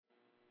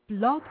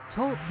Blog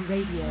Talk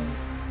Radio.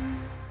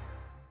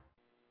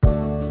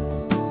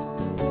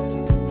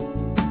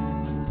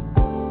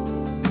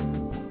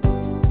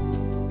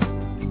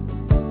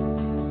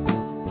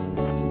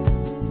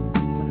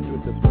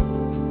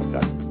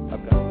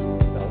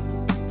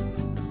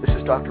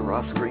 Dr.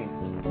 Ross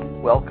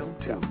Greene. Welcome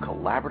to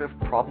Collaborative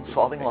Problem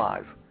Solving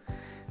Live.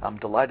 I'm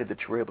delighted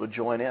that you were able to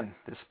join in.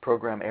 This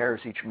program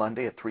airs each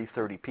Monday at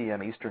 3:30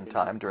 p.m. Eastern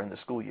Time during the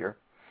school year.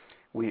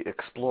 We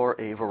explore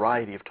a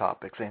variety of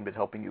topics aimed at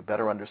helping you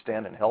better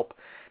understand and help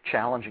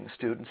challenging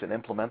students and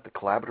implement the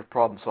collaborative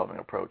problem solving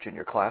approach in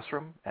your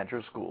classroom and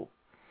your school.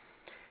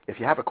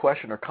 If you have a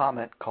question or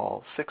comment,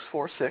 call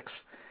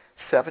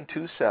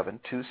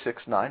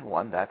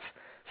 646-727-2691. That's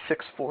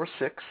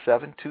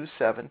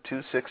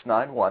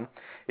 646-727-2691.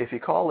 If you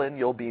call in,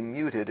 you'll be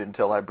muted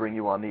until I bring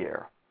you on the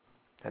air.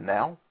 And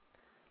now,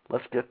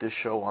 let's get this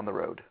show on the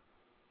road.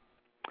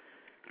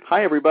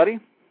 Hi, everybody.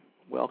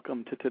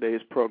 Welcome to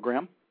today's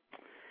program.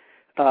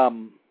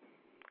 I'm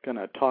going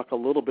to talk a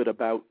little bit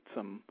about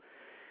some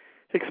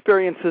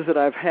experiences that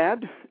I've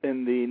had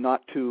in the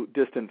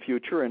not-too-distant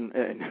future and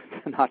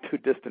the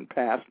not-too-distant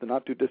past. The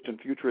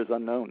not-too-distant future is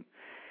unknown.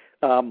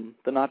 The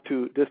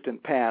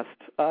not-too-distant past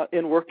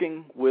in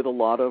working with a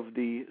lot of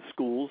the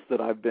schools that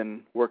I've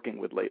been working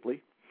with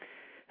lately.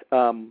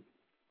 Few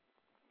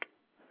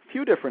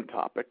different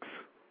topics.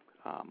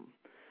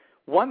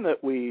 One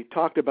that we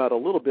talked about a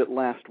little bit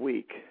last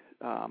week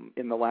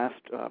in the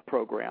last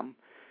program.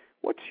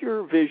 What's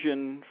your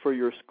vision for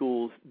your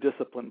school's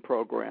discipline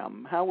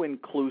program? How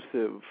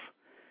inclusive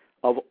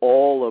of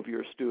all of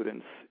your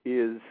students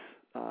is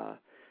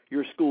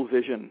your school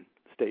vision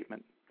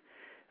statement?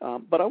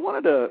 But I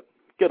wanted to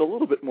get a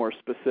little bit more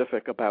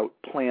specific about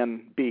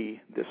Plan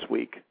B this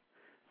week,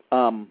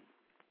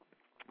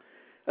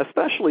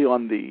 especially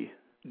on the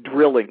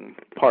drilling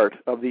part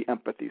of the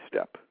empathy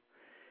step.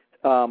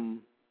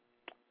 Been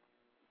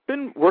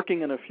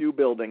working in a few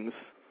buildings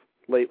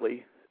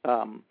lately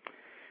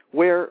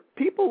where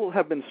people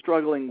have been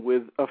struggling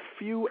with a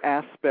few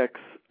aspects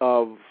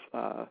of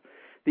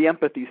the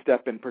empathy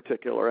step in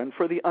particular. And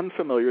for the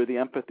unfamiliar, the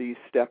empathy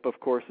step,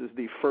 of course, is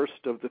the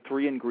first of the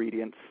three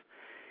ingredients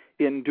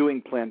in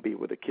doing Plan B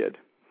with a kid.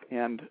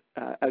 And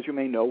as you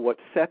may know, what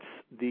sets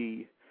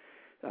the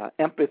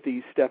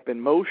empathy step in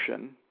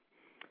motion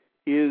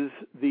is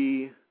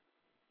the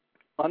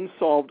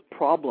unsolved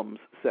problems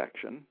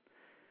section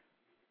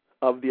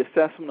of the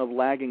assessment of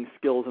lagging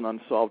skills and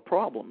unsolved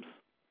problems.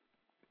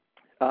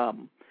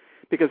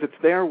 Because it's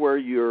there where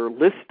you're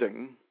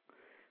listing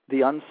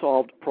the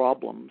unsolved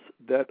problems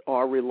that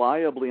are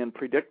reliably and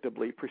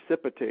predictably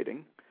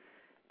precipitating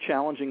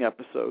challenging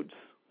episodes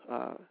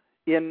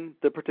in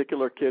the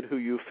particular kid who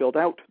you filled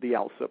out the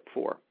ALSIP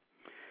for.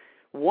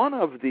 One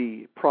of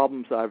the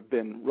problems I've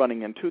been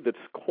running into that's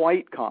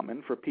quite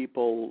common for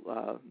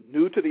people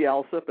new to the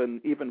ALSIP and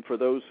even for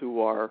those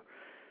who are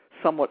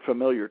somewhat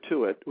familiar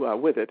to it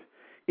with it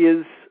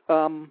is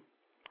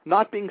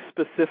not being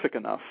specific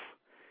enough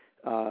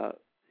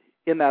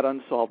in that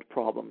unsolved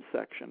problems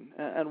section.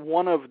 And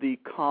one of the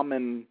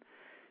common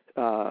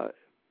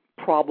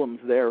problems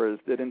there is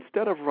that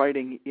instead of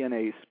writing in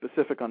a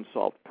specific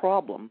unsolved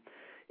problem,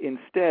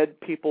 instead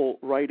people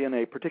write in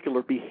a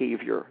particular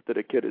behavior that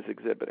a kid is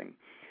exhibiting.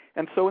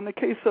 And so in the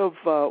case of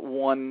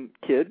one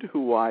kid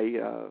who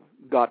I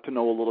got to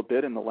know a little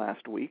bit in the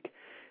last week,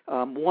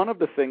 one of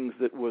the things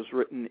that was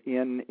written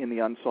in the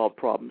unsolved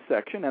problems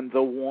section, and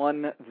the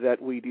one that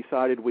we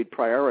decided we'd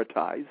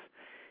prioritize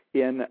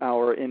in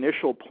our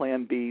initial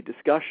Plan B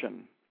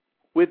discussion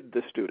with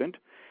the student,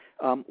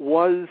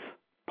 was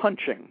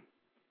punching,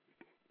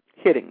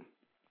 hitting.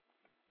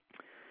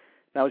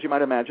 Now, as you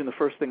might imagine, the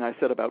first thing I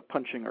said about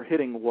punching or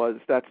hitting was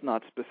that's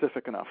not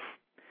specific enough.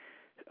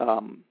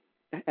 And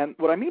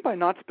what I mean by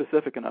not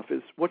specific enough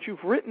is what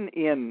you've written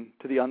in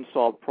to the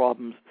unsolved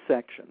problems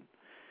section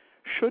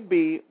should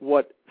be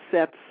what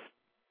sets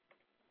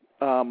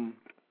the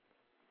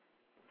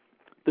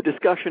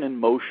discussion in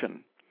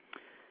motion.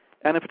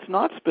 And if it's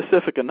not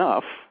specific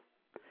enough,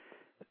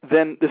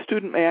 then the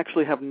student may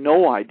actually have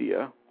no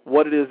idea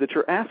what it is that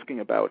you're asking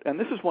about. And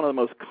this is one of the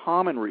most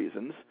common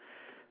reasons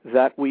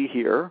that we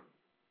hear,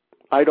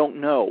 I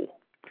don't know.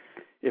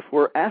 If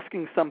we're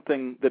asking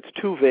something that's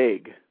too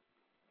vague,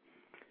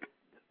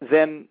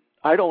 then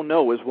I don't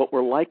know is what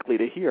we're likely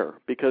to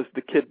hear because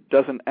the kid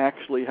doesn't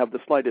actually have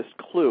the slightest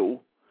clue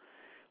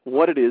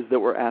what it is that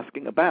we're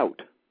asking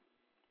about.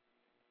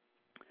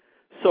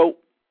 So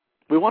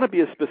we want to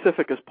be as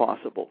specific as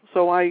possible.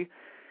 So I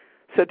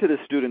said to the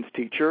student's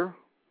teacher,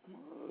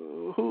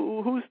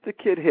 who's the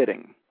kid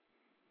hitting?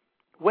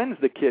 When's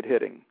the kid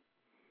hitting?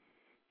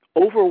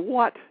 Over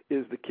what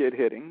is the kid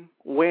hitting?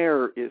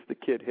 Where is the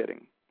kid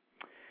hitting?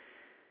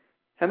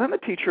 And then the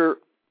teacher,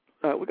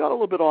 we got a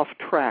little bit off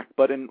track,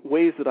 but in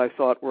ways that I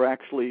thought were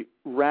actually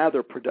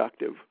rather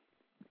productive.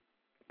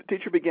 The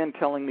teacher began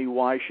telling me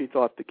why she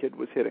thought the kid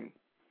was hitting.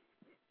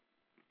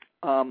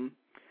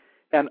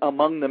 And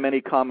among the many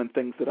common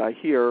things that I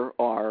hear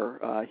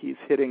are he's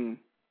hitting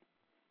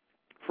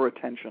for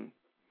attention.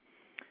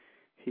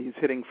 He's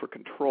hitting for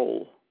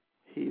control.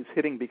 He's He's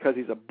hitting because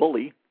he's a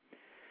bully.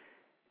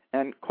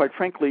 And quite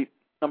frankly,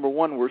 number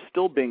one, we're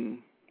still being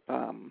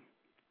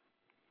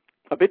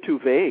a bit too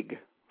vague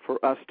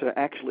for us to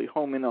actually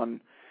home in on.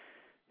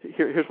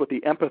 Here's what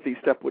the empathy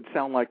step would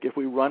sound like if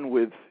we run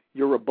with,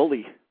 you're a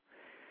bully.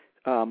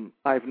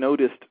 I've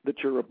noticed that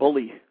you're a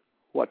bully.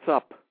 What's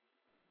up?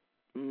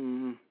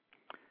 I'm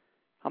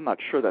not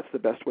sure that's the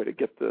best way to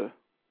get the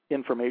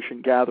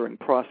information gathering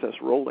process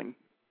rolling.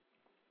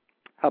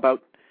 How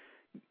about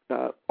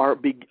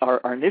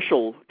our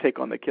initial take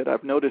on the kid?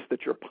 I've noticed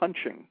that you're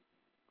punching.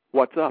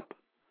 What's up?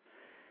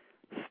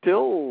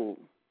 Still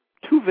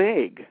too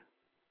vague.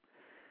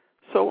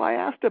 So I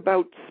asked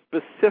about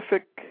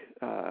specific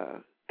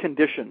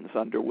conditions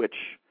under which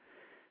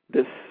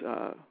this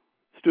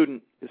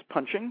student is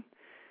punching,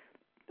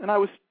 and I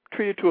was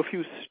treated to a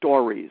few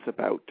stories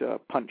about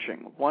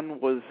punching. One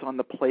was on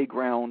the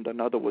playground,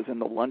 another was in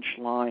the lunch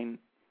line,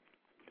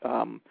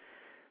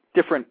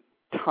 different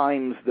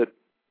times that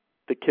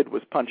the kid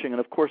was punching, and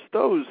of course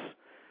those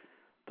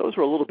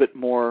were a little bit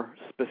more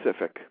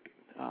specific.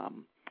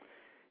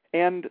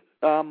 And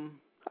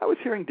I was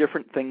hearing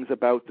different things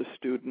about the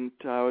student.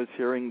 I was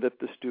hearing that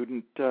the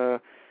student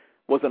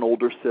was an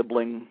older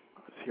sibling.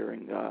 I was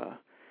hearing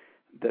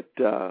that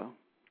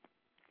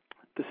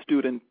the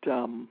student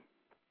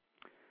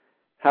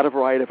had a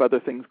variety of other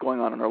things going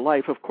on in her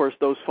life. Of course,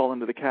 those fall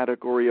into the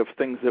category of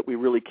things that we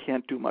really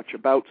can't do much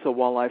about. So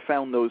while I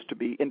found those to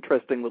be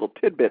interesting little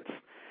tidbits,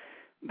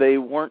 they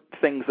weren't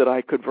things that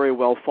I could very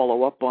well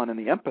follow up on in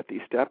the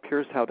empathy step.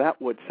 Here's how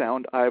that would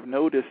sound. I've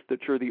noticed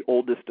that you're the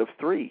oldest of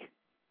three.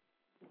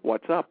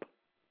 What's up?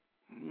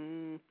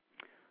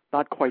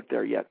 Not quite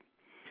there yet.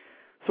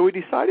 So we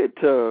decided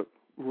to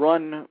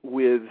run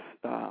with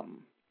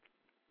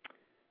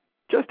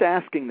just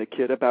asking the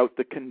kid about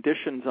the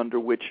conditions under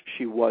which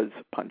she was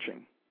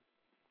punching.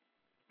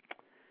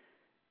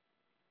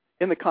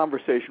 In the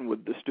conversation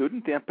with the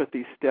student, the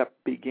empathy step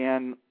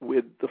began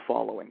with the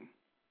following.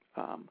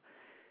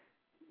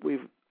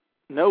 We've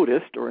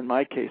noticed, or in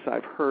my case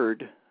I've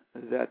heard,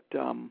 that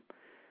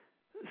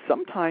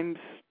sometimes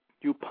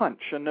you punch.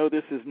 And no,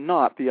 this is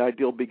not the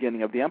ideal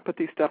beginning of the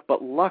empathy step,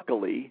 but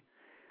luckily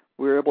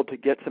we were able to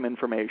get some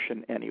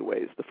information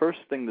anyways. The first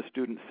thing the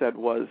student said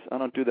was, I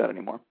don't do that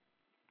anymore.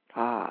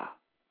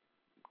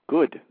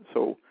 Good.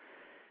 So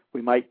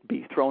we might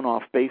be thrown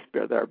off base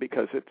there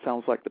because it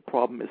sounds like the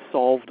problem is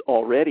solved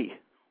already.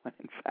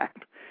 In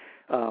fact,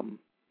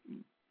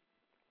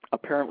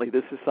 apparently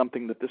this is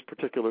something that this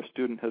particular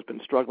student has been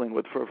struggling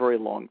with for a very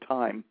long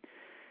time.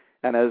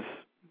 And as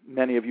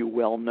many of you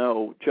well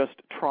know,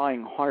 just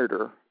trying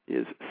harder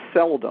is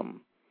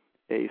seldom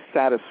a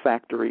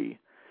satisfactory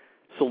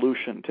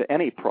solution to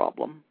any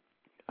problem.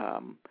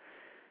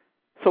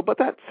 But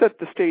that set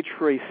the stage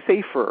for a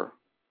safer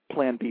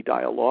Plan B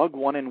dialogue,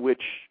 one in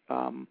which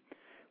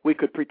we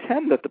could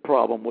pretend that the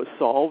problem was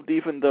solved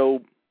even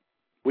though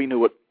we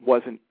knew it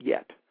wasn't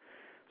yet.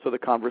 So the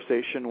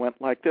conversation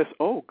went like this.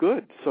 Oh,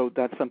 good. So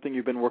that's something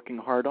you've been working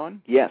hard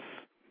on? Yes.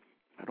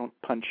 I don't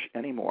punch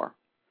anymore.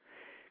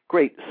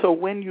 Great. So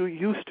when you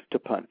used to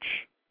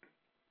punch,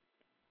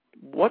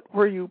 what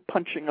were you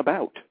punching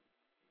about?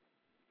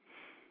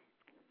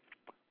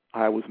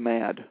 I was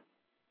mad.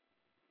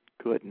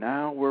 Good.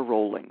 Now we're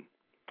rolling.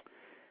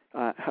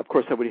 Of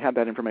course, if we had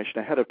that information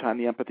ahead of time,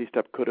 the empathy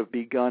step could have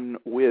begun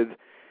with,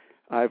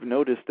 I've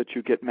noticed that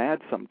you get mad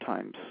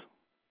sometimes.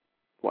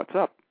 What's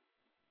up?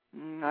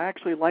 I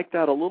actually like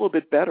that a little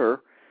bit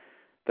better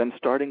than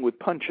starting with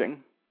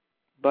punching,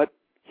 but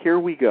here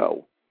we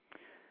go.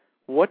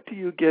 What do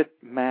you get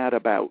mad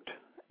about?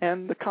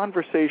 And the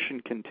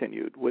conversation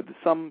continued with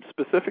some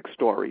specific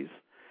stories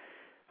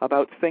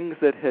about things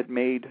that had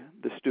made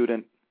the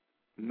student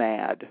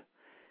mad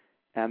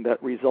and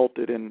that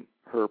resulted in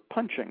her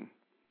punching.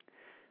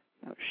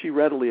 Now, she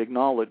readily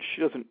acknowledged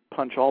she doesn't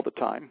punch all the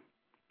time.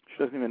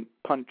 She doesn't even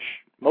punch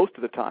most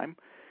of the time.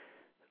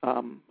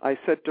 I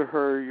said to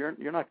her,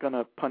 you're not going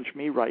to punch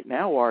me right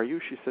now, are you?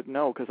 She said,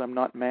 no, because I'm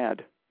not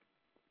mad.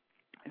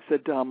 I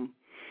said,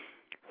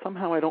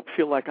 somehow I don't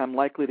feel like I'm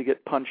likely to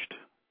get punched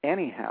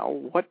anyhow.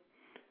 What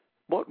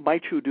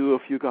might you do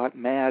if you got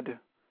mad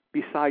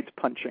besides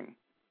punching?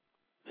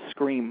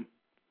 Scream.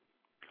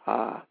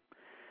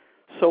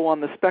 So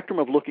on the spectrum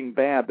of looking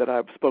bad that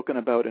I've spoken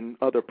about in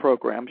other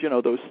programs,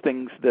 those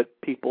things that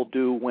people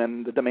do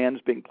when the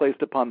demands being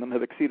placed upon them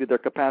have exceeded their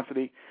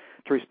capacity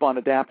to respond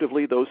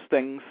adaptively, those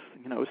things,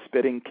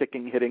 spitting,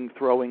 kicking, hitting,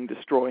 throwing,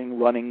 destroying,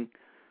 running.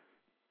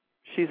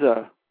 She's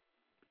a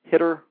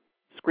hitter,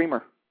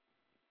 screamer.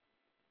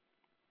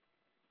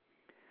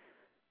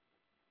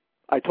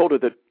 I told her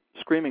that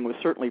screaming was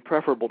certainly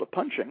preferable to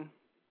punching,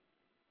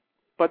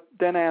 but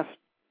then asked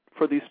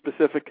for these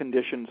specific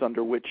conditions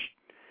under which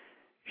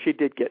she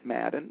did get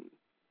mad. And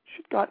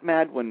she got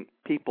mad when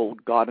people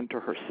got into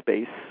her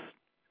space,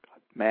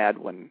 got mad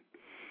when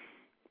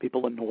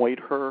people annoyed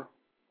her.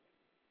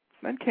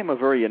 Then came a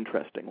very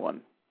interesting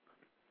one.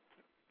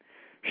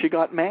 She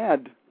got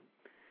mad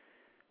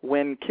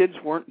when kids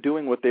weren't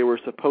doing what they were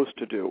supposed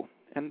to do.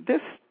 And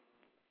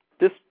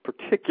this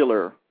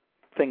particular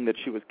thing that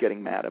she was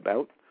getting mad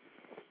about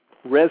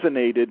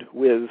resonated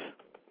with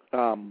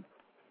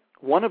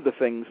one of the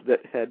things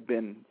that had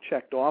been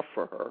checked off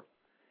for her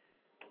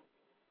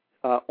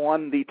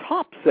on the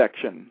top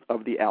section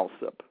of the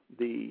ALSUP,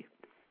 the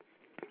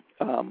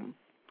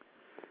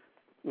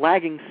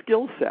lagging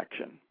skill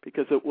section,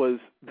 because it was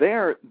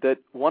there that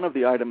one of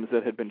the items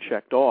that had been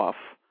checked off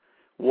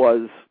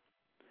was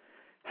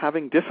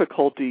having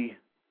difficulty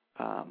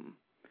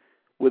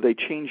with a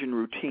change in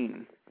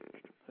routine,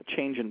 a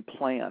change in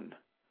plan,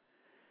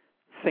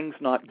 things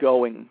not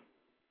going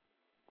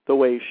the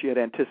way she had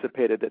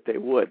anticipated that they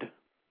would.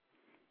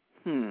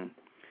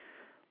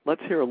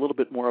 Let's hear a little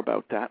bit more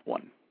about that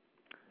one.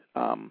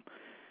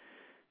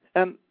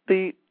 And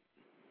the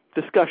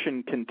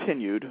discussion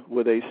continued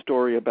with a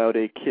story about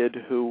a kid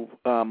who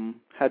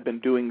had been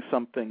doing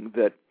something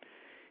that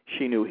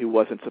she knew he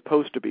wasn't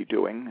supposed to be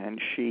doing, and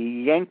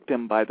she yanked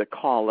him by the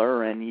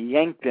collar and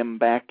yanked him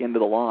back into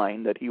the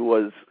line that he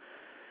was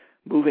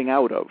moving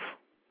out of,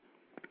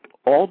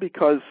 all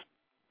because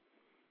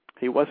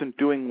he wasn't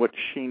doing what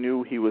she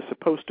knew he was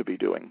supposed to be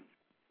doing.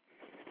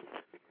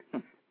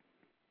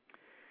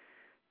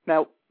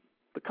 Now,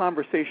 the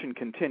conversation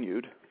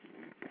continued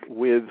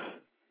with,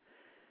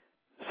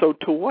 so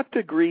to what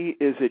degree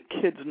is it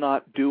kids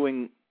not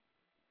doing,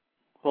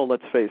 well,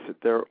 let's face it,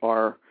 there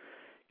are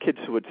kids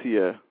who would see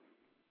a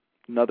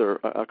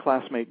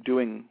classmate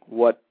doing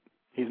what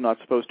he's not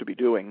supposed to be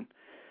doing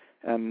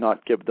and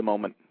not give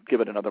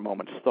it another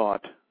moment's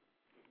thought.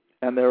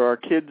 And there are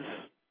kids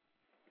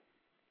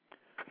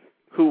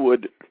who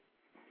would,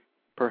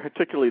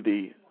 particularly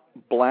the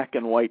black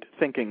and white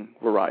thinking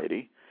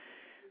variety,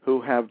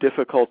 who have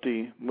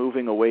difficulty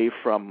moving away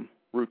from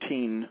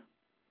routine,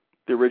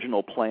 the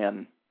original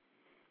plan,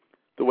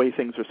 the way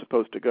things are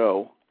supposed to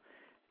go,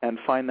 and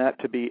find that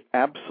to be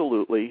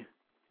absolutely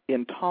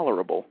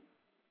intolerable.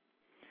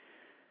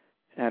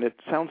 And it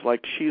sounds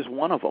like she's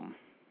one of them.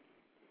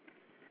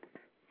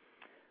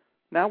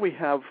 Now we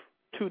have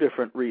two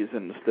different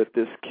reasons that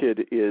this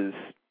kid is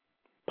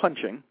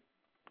punching,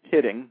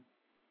 hitting,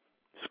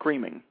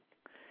 screaming.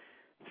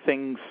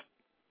 Things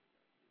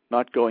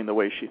not going the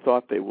way she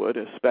thought they would,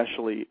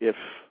 especially if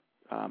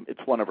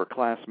it's one of her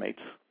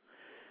classmates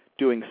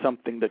doing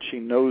something that she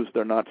knows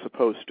they're not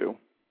supposed to.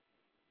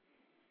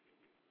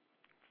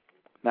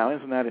 Now,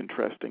 isn't that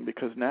interesting?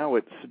 Because now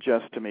it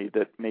suggests to me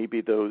that maybe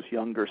those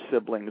younger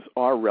siblings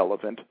are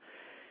relevant.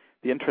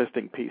 The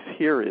interesting piece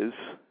here is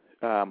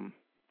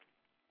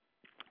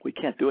we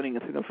can't do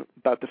anything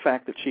about the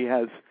fact that she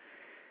has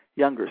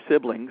younger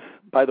siblings.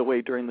 By the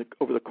way,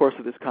 over the course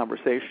of this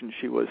conversation,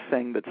 she was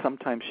saying that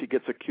sometimes she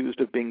gets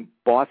accused of being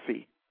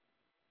bossy.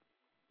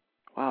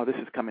 Wow, this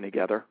is coming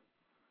together.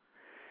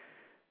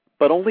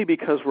 But only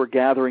because we're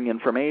gathering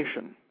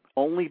information,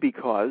 only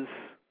because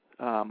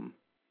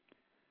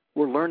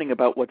we're learning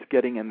about what's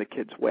getting in the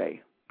kid's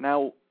way.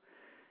 Now,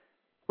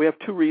 we have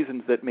two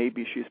reasons that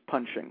maybe she's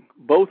punching,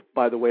 both,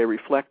 by the way,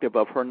 reflective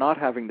of her not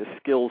having the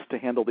skills to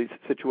handle these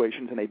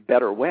situations in a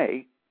better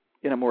way,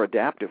 in a more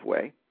adaptive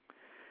way.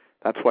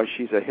 That's why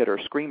she's a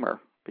hitter-screamer,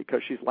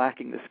 because she's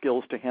lacking the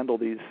skills to handle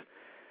these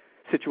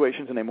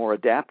situations in a more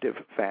adaptive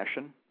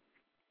fashion.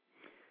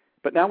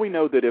 But now we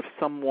know that if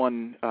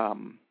someone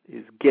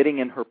is getting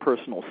in her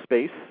personal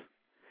space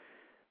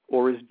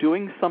or is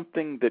doing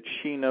something that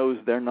she knows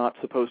they're not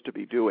supposed to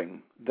be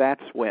doing,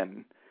 that's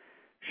when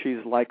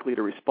she's likely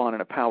to respond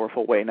in a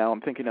powerful way. Now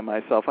I'm thinking to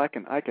myself, I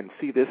can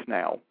see this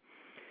now.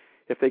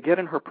 If they get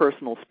in her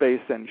personal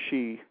space and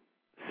she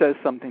says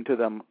something to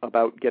them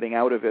about getting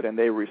out of it and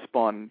they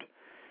respond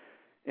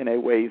in a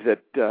way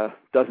that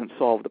doesn't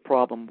solve the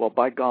problem, well,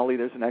 by golly,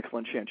 there's an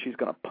excellent chance she's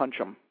going to punch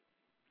them.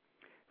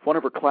 If one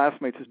of her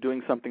classmates is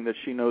doing something that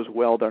she knows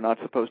well they're not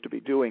supposed to be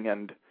doing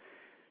and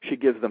she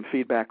gives them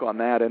feedback on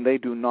that and they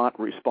do not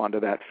respond to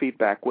that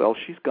feedback, well,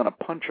 she's going to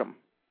punch them.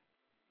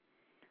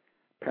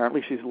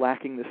 Apparently she's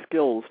lacking the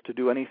skills to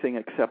do anything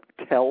except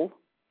tell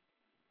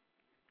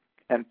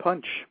and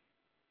punch.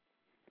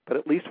 But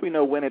at least we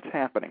know when it's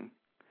happening.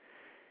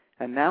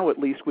 And now at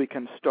least we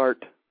can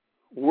start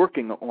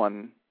working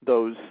on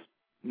those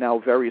now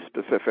very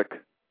specific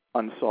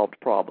unsolved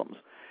problems.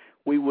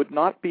 We would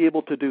not be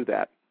able to do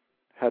that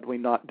had we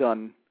not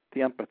done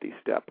the empathy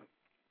step.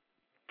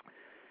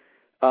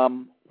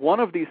 One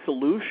of the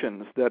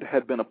solutions that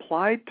had been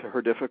applied to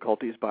her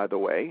difficulties, by the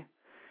way,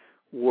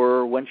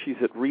 were when she's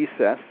at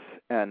recess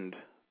and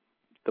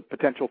the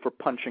potential for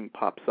punching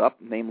pops up,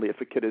 namely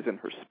if a kid is in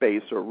her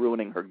space or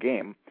ruining her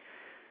game.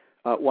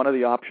 One of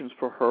the options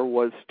for her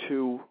was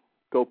to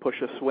go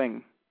push a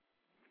swing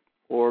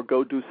or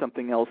go do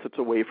something else that's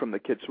away from the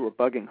kids who are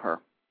bugging her.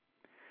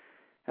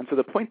 And so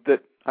the point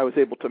that I was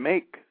able to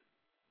make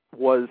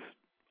was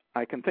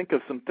I can think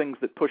of some things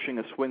that pushing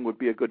a swing would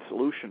be a good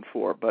solution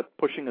for, but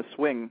pushing a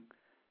swing,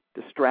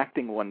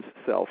 distracting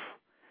oneself,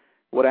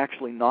 would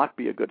actually not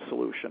be a good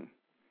solution.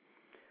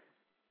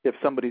 If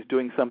somebody's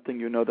doing something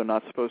you know they're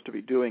not supposed to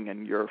be doing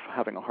and you're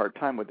having a hard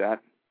time with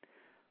that,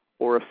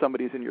 or if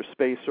somebody's in your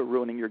space or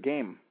ruining your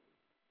game,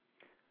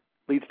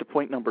 leads to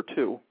point number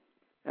 2,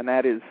 and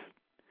that is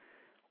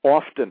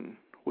often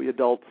we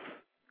adults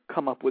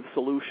come up with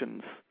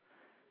solutions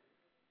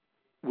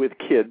with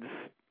kids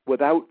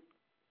without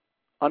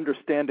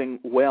understanding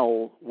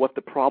well what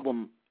the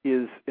problem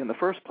is in the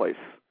first place.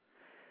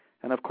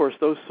 And of course,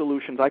 those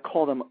solutions, I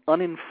call them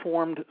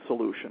uninformed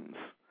solutions.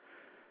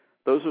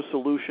 Those are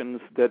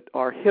solutions that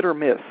are hit or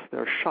miss.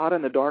 They're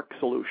shot-in-the-dark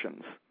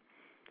solutions.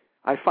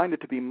 I find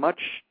it to be much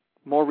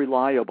more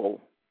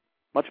reliable,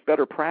 much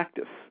better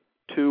practice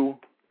to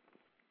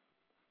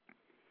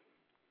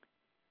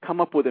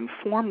come up with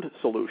informed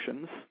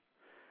solutions.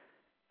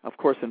 Of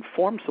course,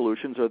 informed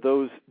solutions are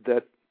those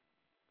that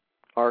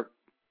are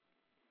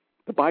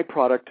the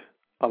byproduct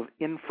of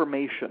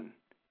information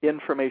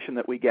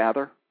that we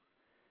gather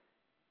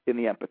in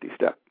the empathy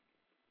step.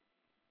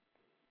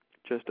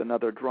 Just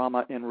another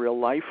drama in real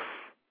life,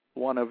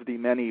 one of the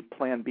many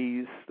Plan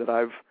Bs that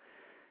I've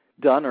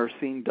done or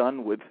seen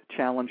done with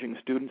challenging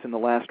students in the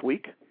last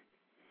week.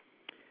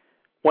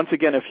 Once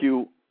again, if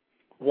you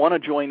want to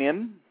join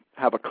in,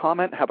 have a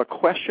comment, have a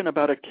question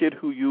about a kid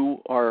who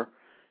you are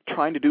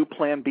trying to do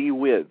Plan B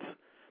with,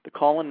 the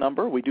call-in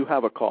number, we do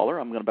have a caller.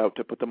 I'm about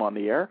to put them on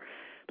the air.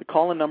 The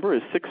call-in number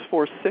is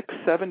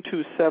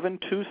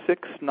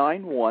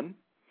 646-727-2691.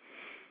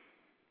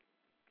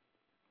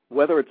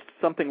 Whether it's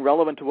something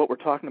relevant to what we're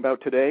talking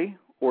about today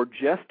or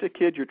just a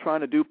kid you're trying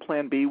to do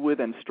Plan B with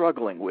and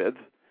struggling with,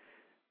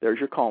 there's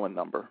your call-in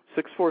number,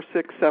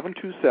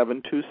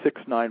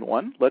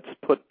 646-727-2691. Let's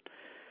put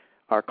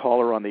our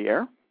caller on the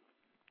air.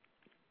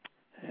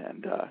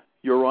 And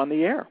you're on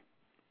the air.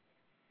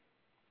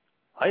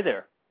 Hi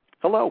there.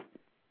 Hello.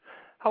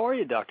 How are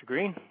you, Dr.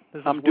 Greene?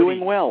 I'm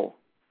doing well.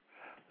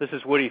 This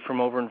is Woody from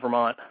over in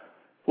Vermont.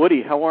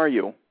 Woody, how are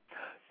you?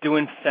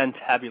 Doing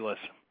fantabulous.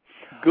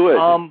 Good.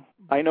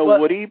 I know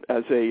Woody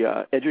as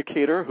a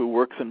educator who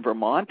works in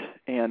Vermont,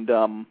 and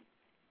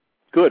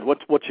good.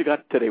 What you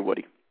got today,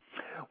 Woody?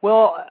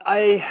 Well,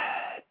 I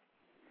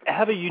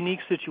have a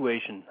unique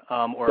situation.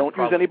 Don't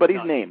use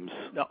anybody's names.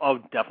 Oh,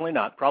 definitely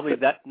not. Probably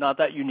not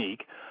that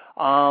unique.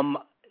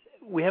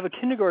 We have a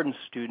kindergarten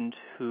student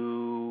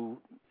who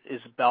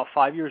is about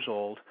 5 years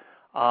old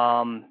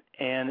and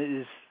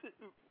is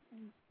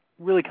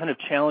really kind of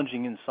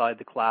challenging inside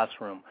the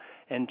classroom.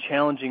 And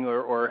challenging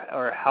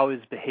or how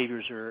his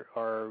behaviors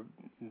are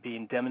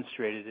being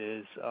demonstrated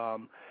is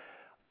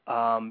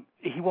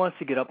he wants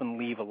to get up and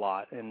leave a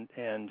lot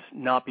and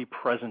not be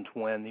present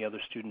when the other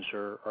students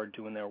are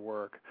doing their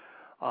work.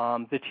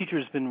 The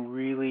teacher's been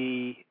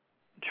really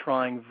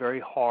trying very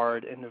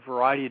hard in a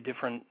variety of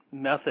different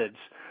methods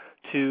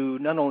to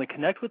not only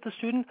connect with the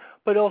student,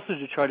 but also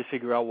to try to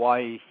figure out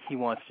why he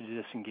wants to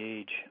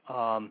disengage.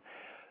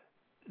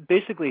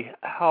 Basically,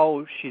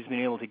 how she's been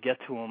able to get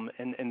to him,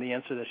 and the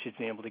answer that she's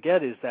been able to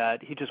get is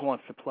that he just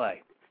wants to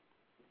play.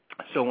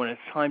 So when it's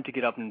time to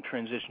get up and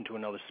transition to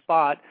another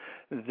spot,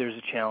 there's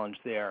a challenge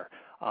there.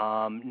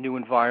 New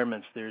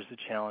environments, there's a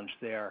challenge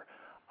there.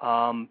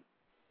 Other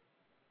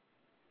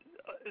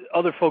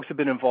folks have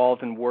been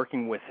involved in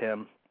working with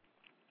him,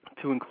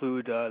 to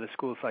include the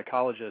school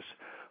psychologist,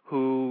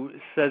 who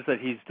says that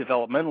he's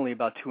developmentally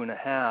about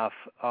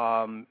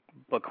 2.5,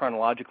 but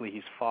chronologically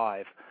he's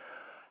 5.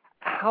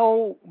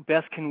 How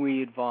best can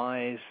we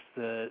advise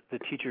the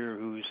teacher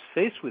who's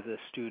faced with this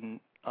student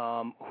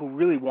who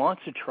really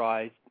wants to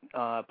try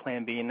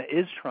Plan B and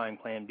is trying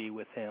Plan B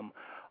with him,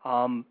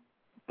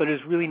 but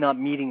is really not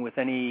meeting with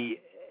any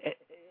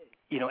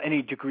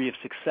degree of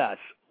success?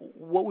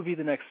 What would be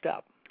the next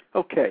step?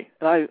 Okay,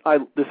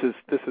 this is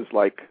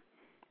like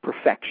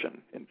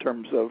perfection in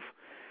terms of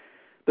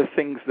the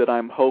things that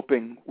I'm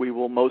hoping we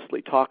will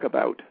mostly talk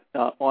about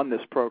on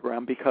this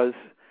program, because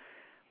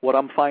what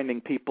I'm finding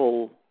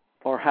people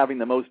are having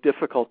the most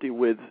difficulty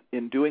with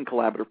in doing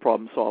collaborative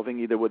problem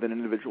solving, either with an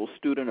individual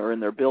student or in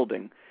their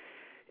building,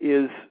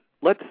 is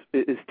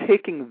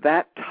taking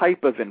that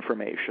type of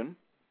information,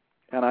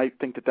 and I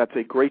think that that's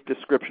a great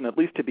description, at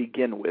least to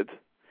begin with.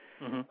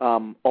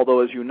 Mm-hmm.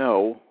 Although, as you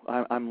know,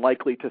 I'm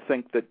likely to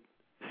think that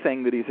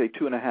saying that he's a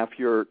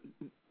 2.5-year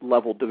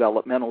level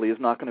developmentally is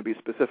not going to be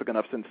specific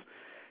enough, since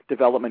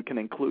development can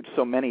include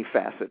so many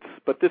facets.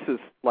 But this is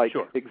like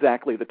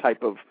exactly the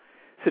type of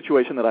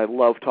situation that I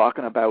love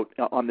talking about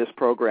on this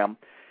program.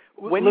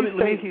 When you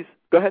say he's...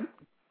 Go ahead.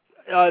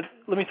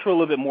 Let me throw a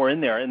little bit more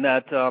in there, in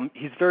that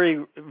he's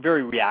very,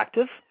 very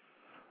reactive,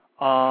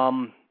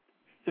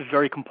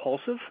 very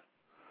compulsive.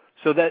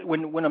 So that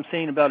when I'm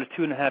saying about a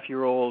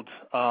 2.5-year-old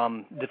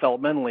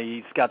developmentally,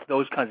 he's got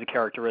those kinds of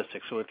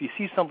characteristics. So if you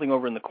see something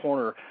over in the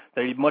corner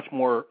that he'd much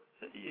more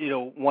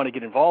want to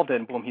get involved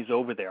in, boom, he's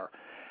over there.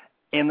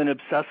 And then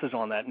obsesses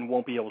on that and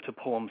won't be able to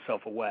pull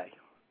himself away.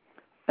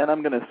 And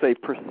I'm going to say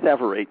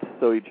perseverates,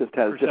 so he just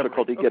has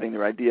difficulty getting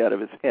the idea out of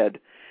his head.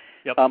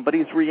 Yep. But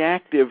he's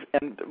reactive,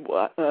 and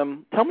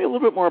tell me a little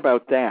bit more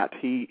about that.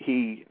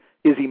 He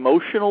is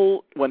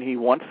emotional when he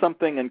wants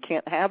something and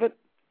can't have it?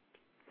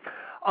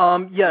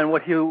 Yeah, and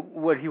what he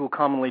will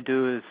commonly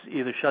do is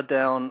either shut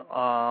down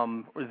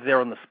or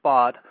there on the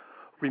spot,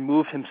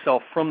 remove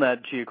himself from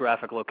that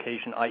geographic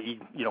location, i.e.,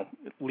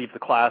 leave the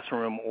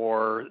classroom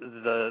or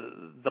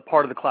the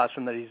part of the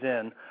classroom that he's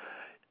in.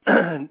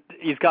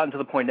 He's gotten to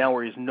the point now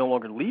where he's no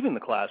longer leaving the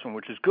classroom,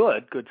 which is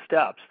good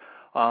steps.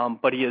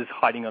 but he is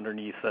hiding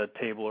underneath a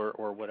table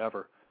or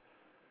whatever.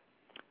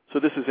 So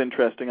this is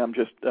interesting. I'm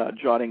just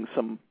jotting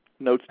some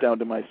notes down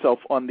to myself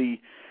on the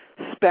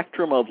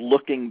spectrum of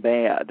looking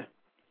bad,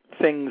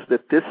 things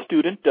that this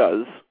student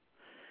does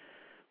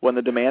when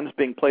the demand's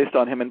being placed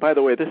on him. And by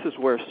the way, this is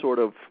where sort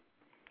of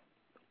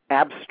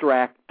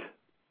abstract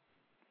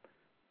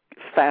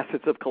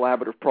facets of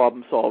collaborative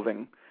problem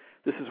solving,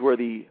 this is where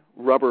the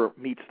rubber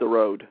meets the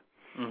road.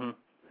 Mm-hmm.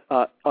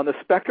 On the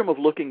spectrum of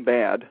looking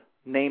bad,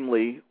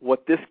 namely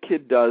what this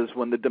kid does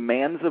when the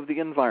demands of the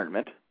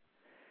environment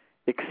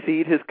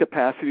exceed his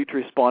capacity to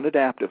respond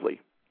adaptively.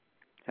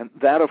 And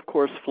that, of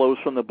course, flows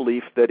from the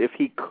belief that if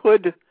he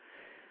could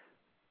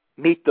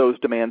meet those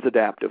demands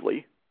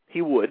adaptively,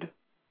 he would.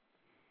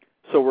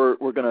 So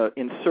we're going to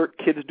insert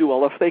kids do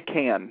well if they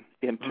can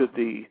into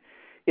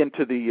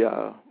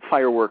the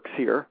fireworks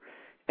here,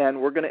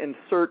 and we're going to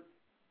insert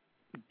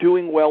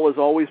doing well is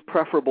always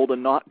preferable to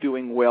not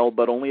doing well,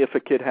 but only if a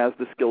kid has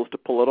the skills to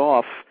pull it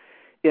off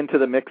into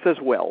the mix as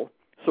well.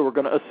 So we're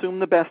going to assume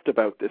the best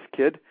about this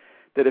kid,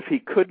 that if he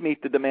could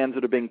meet the demands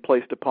that are being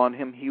placed upon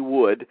him, he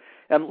would.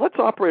 And let's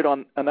operate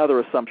on another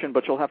assumption,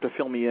 but you'll have to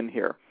fill me in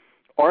here.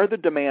 Are the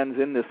demands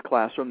in this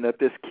classroom that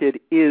this kid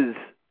is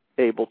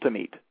able to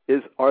meet?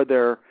 Are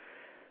there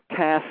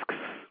tasks,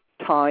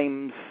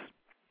 times,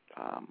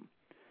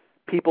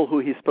 people who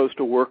he's supposed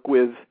to work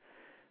with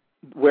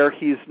where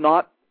he's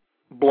not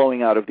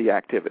blowing out of the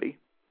activity?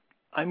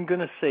 I'm going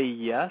to say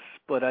yes,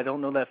 but I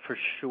don't know that for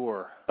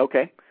sure.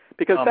 Okay.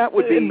 Because that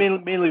would be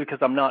mainly because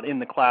I'm not in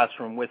the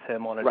classroom with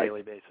him on a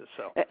daily basis.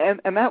 So,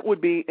 and that would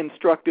be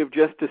instructive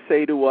just to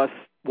say to us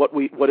what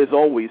is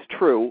always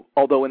true.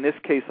 Although in this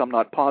case, I'm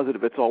not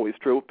positive it's always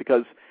true,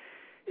 because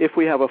if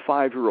we have a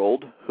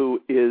 5-year-old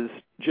who is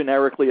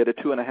generically at a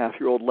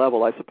 2.5-year-old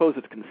level, I suppose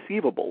it's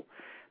conceivable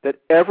that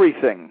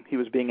everything he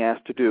was being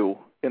asked to do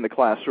in the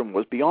classroom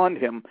was beyond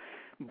him.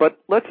 But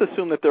let's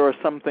assume that there are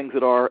some things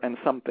that are and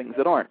some things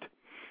that aren't.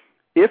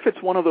 If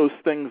it's one of those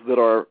things that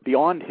are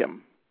beyond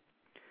him,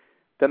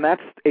 then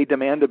that's a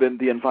demand of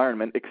the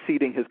environment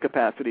exceeding his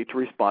capacity to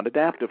respond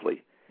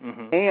adaptively.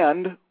 Mm-hmm.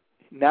 And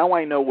now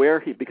I know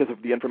where because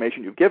of the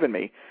information you've given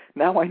me,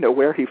 now I know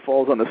where he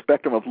falls on the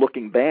spectrum of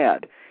looking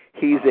bad.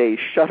 He's a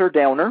shutter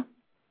downer,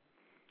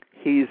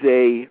 he's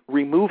a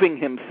removing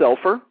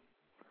himselfer,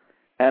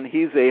 and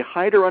he's a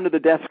hider under the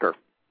desker.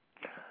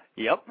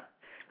 Yep.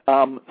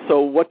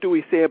 So what do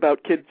we say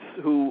about kids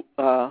who,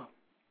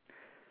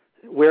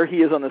 where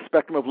he is on the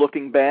spectrum of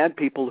looking bad?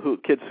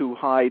 Kids who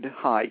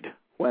hide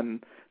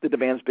when the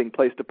demands being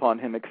placed upon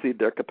him exceed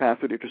their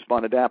capacity to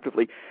respond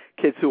adaptively.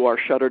 Kids who are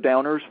shutter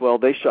downers, well,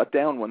 they shut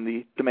down when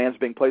the demands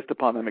being placed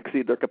upon them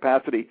exceed their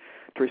capacity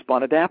to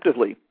respond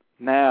adaptively.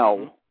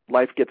 Now,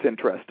 life gets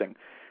interesting.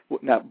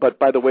 Now, but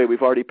by the way,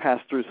 we've already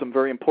passed through some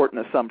very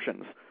important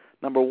assumptions.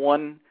 Number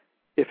one,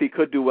 if he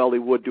could do well, he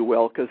would do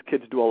well, because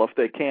kids do well if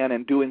they can,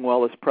 and doing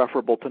well is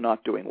preferable to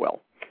not doing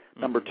well.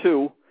 Mm-hmm. Number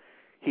two,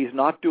 he's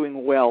not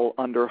doing well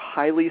under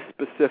highly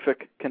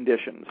specific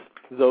conditions,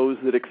 those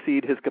that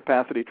exceed his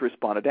capacity to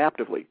respond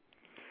adaptively.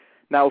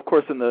 Now, of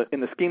course, in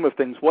the scheme of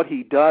things, what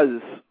he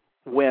does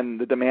when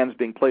the demands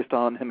being placed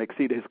on him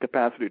exceed his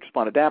capacity to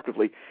respond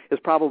adaptively is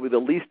probably the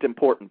least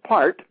important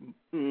part.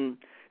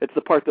 It's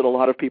the part that a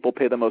lot of people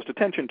pay the most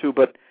attention to,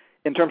 but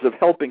in terms of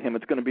helping him,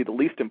 it's going to be the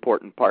least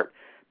important part.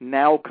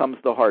 Now comes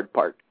the hard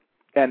part.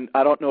 And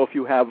I don't know if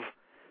you have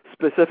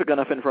specific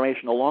enough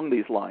information along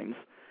these lines.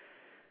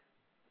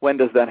 When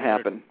does that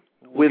happen?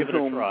 With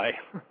whom,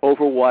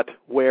 over what,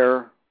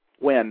 where,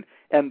 when?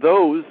 And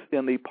those,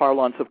 in the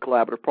parlance of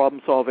collaborative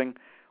problem solving,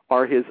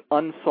 are his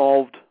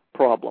unsolved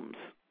problems.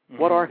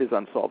 Mm-hmm. What are his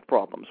unsolved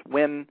problems?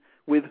 When,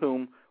 with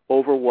whom,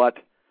 over what,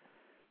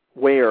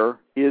 where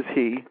is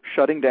he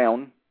shutting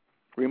down,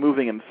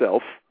 removing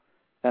himself,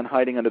 and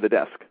hiding under the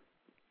desk?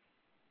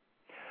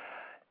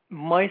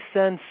 My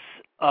sense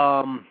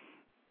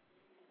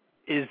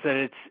is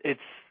that it's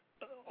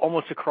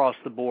almost across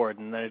the board,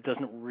 and that it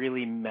doesn't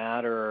really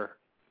matter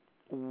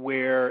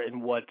where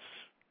and what's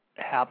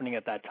happening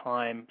at that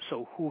time,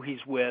 so who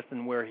he's with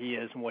and where he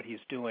is and what he's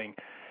doing.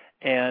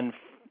 And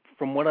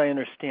from what I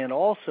understand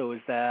also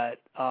is that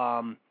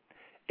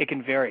it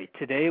can vary.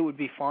 Today it would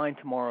be fine,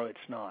 tomorrow it's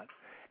not.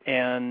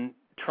 And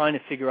trying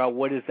to figure out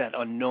what is that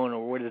unknown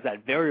or what is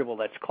that variable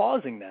that's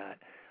causing that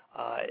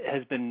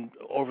has been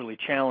overly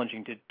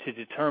challenging to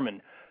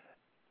determine,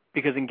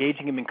 because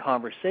engaging him in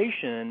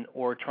conversation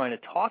or trying to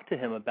talk to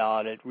him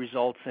about it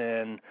results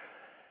in,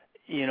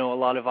 a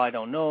lot of I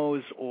don't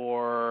knows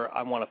or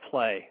I want to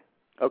play.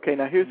 Okay,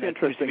 now here's the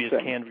interesting thing. That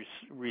seems to be his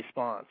canned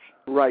response.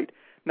 Right.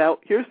 Now,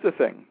 here's the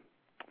thing.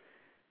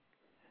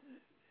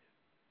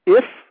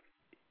 If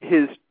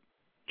his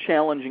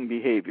challenging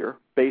behavior,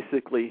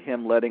 basically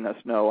him letting us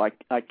know,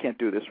 I can't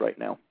do this right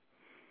now,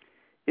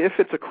 if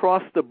it's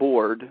across the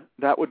board,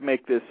 that would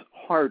make this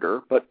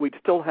harder, but we'd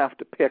still have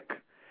to pick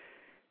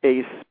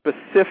a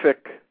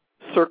specific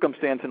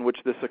circumstance in which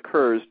this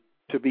occurs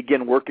to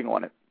begin working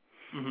on it.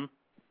 Mm-hmm.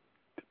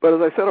 But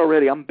as I said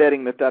already, I'm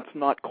betting that that's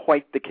not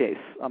quite the case.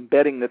 I'm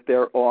betting that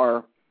there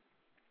are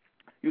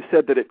you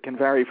said that it can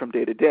vary from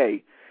day to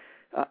day,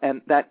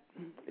 and that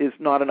is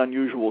not an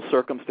unusual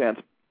circumstance.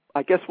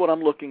 I guess what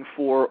I'm looking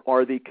for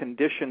are the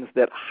conditions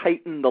that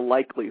heighten the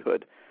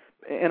likelihood.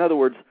 In other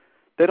words,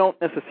 they don't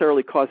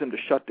necessarily cause him to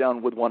shut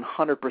down with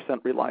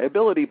 100%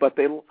 reliability, but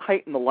they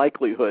heighten the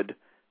likelihood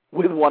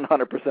with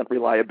 100%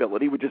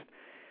 reliability.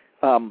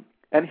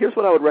 And here's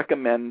what I would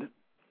recommend,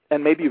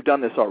 and maybe you've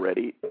done this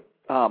already,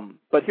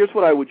 but here's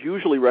what I would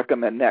usually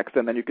recommend next,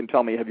 and then you can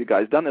tell me, have you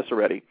guys done this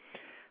already?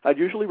 I'd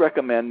usually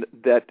recommend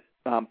that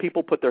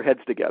people put their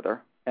heads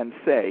together and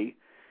say,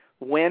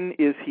 when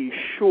is he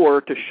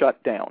sure to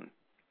shut down?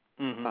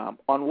 Mm-hmm.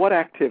 On what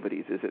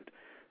activities? Is it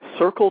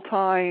circle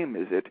time?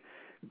 Is it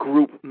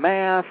group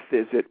math?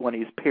 Is it when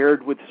he's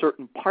paired with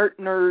certain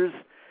partners?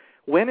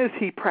 When is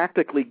he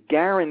practically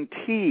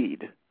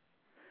guaranteed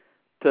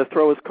to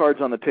throw his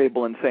cards on the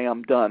table and say,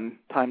 I'm done,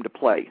 time to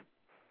play?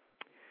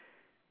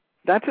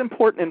 That's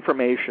important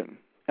information.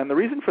 And the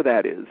reason for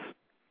that is,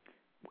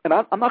 and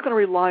I'm not going to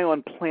rely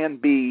on Plan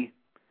B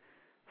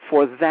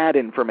for that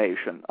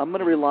information. I'm going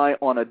to rely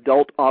on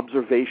adult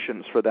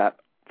observations for that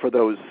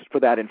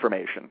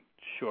information.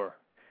 Sure.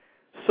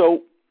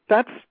 So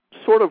that's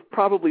sort of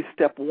probably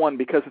step one,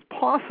 because it's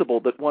possible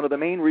that one of the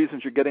main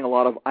reasons you're getting a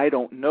lot of I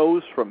don't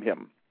knows from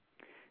him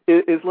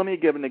is let me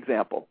give an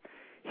example.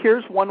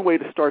 Here's one way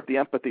to start the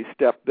empathy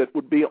step that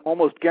would be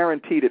almost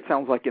guaranteed, it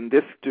sounds like in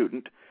this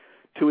student,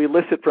 to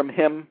elicit from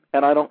him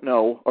an I don't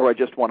know or I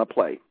just want to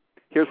play.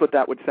 Here's what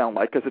that would sound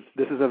like, because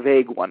this is a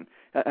vague one.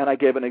 And I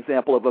gave an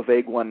example of a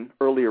vague one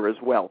earlier as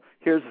well.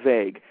 Here's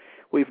vague.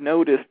 We've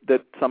noticed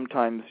that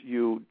sometimes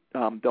you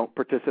don't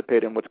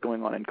participate in what's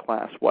going on in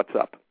class. What's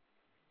up?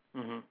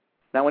 Mm-hmm.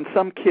 Now, in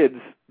some kids,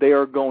 they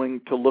are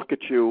going to look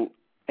at you,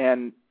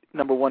 and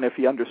number one, if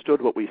he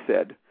understood what we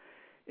said,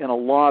 in a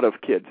lot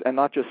of kids, and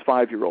not just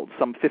 5-year-olds,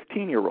 some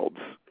 15-year-olds,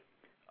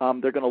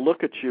 they're going to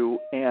look at you,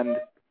 and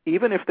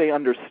even if they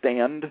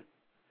understand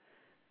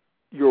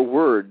your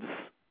words,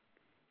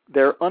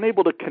 they're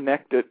unable to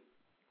connect it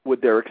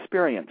with their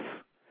experience.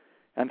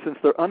 And since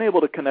they're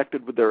unable to connect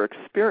it with their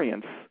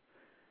experience,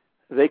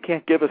 they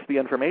can't give us the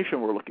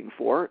information we're looking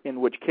for,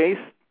 in which case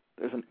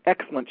there's an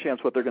excellent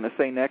chance what they're going to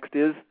say next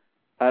is,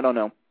 I don't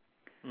know.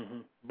 Mm-hmm.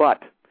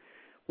 But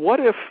what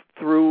if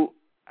through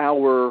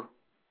our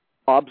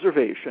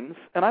observations,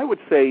 and I would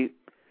say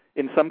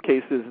in some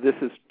cases this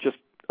is just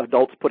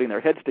adults putting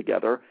their heads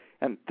together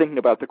and thinking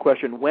about the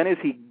question, when is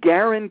he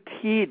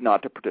guaranteed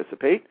not to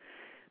participate?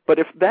 But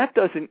if that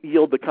doesn't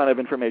yield the kind of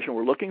information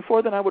we're looking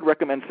for, then I would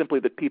recommend simply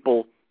that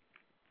people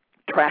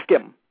track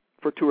him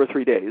for 2 or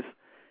 3 days,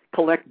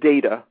 collect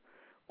data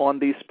on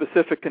these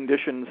specific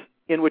conditions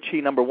in which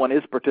he, number one,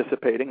 is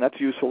participating. That's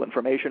useful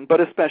information, but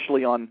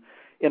especially on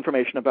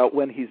information about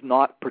when he's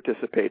not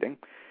participating,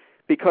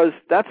 because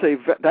that's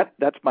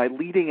my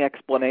leading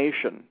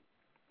explanation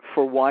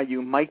for why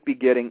you might be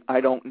getting,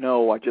 I don't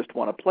know, I just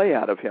want to play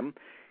out of him.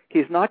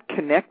 He's not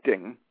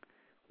connecting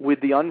with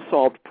the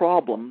unsolved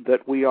problem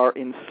that we are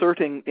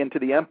inserting into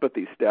the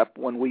empathy step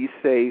when we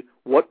say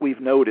what we've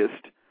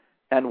noticed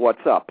and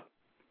what's up.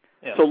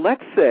 Yeah. So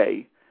let's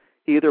say,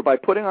 either by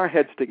putting our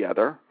heads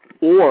together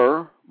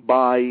or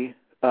by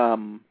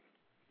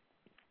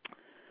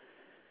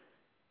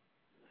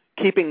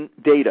keeping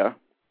data,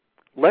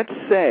 let's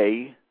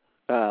say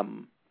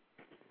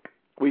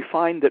we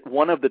find that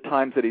one of the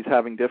times that he's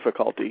having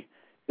difficulty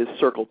is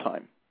circle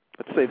time.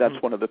 Let's say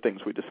that's one of the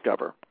things we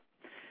discover.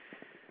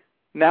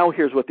 Now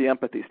here's what the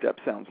empathy step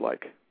sounds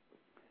like.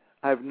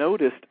 I've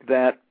noticed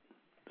that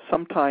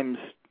sometimes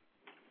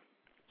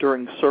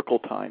during circle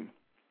time,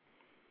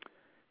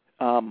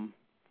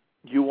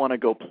 you want to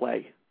go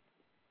play.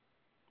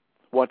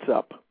 What's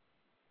up?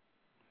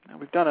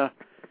 Now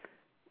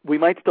we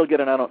might still get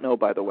an I don't know,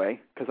 by the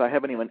way, because I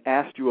haven't even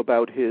asked you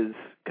about his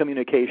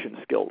communication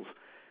skills,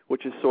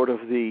 which is sort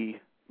of the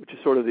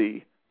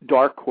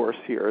dark horse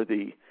here,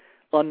 the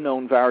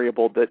unknown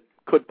variable that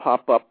could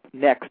pop up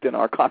next in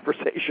our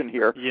conversation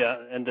here. Yeah,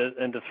 and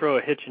to throw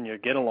a hitch in your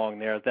get along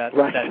there, that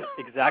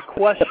exact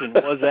question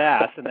was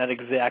asked, and that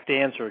exact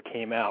answer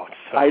came out.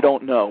 So. I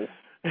don't know.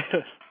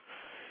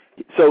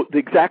 So the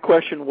exact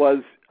question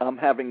was,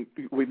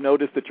 we've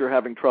noticed that you're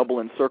having trouble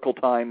in circle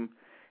time,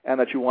 and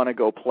that you want to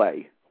go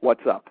play.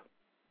 What's up?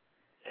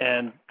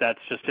 And that's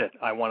just it.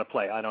 I want to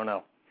play. I don't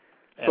know.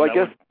 And so I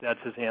guess that's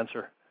his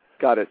answer.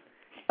 Got it.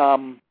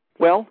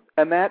 Well,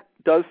 and that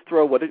does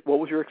throw, what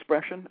was your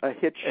expression? A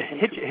hitch? A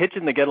hitch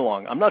in the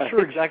get-along. I'm not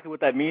sure exactly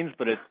what that means,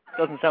 but it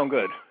doesn't sound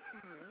good.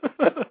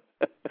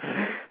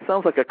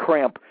 Sounds like a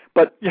cramp.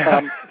 But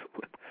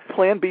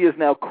Plan B is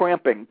now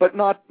cramping, but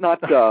not.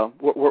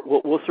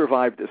 We'll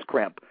survive this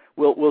cramp.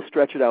 We'll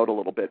stretch it out a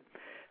little bit.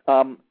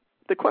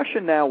 The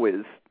question now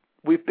is,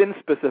 we've been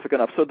specific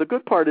enough. So the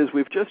good part is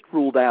we've just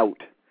ruled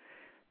out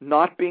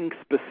not being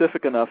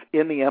specific enough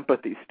in the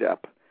empathy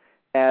step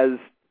as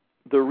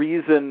the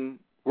reason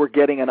we're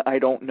getting an I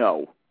don't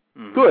know.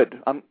 Mm-hmm.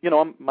 Good.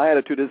 My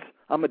attitude is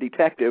I'm a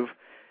detective.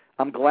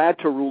 I'm glad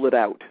to rule it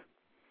out.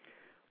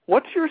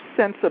 What's your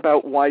sense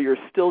about why you're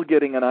still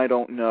getting an I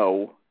don't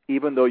know,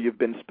 even though you've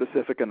been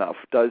specific enough?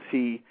 Does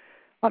he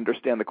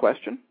understand the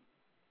question?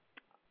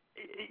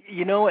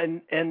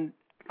 And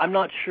I'm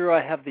not sure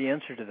I have the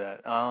answer to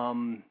that.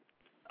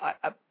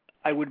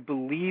 I would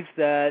believe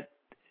that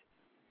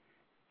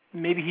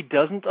maybe he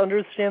doesn't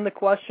understand the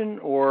question,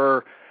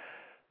 or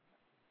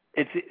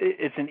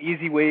it's an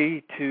easy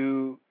way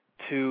to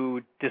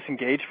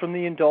disengage from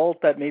the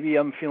adult that maybe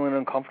I'm feeling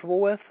uncomfortable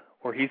with,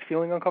 or he's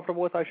feeling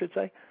uncomfortable with, I should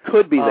say.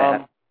 Could be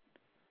that.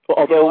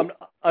 Although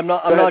I'm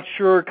not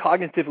sure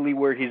cognitively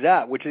where he's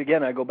at, which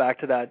again I go back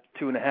to that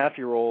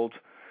 2.5-year-old,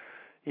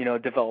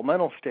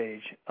 developmental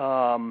stage.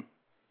 Well,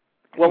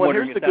 and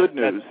here's the good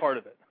news. That's part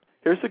of it.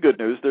 Here's the good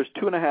news. There's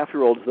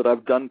 2.5-year-olds that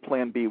I've done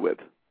Plan B with.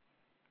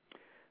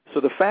 So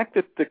the fact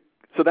that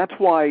so that's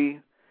why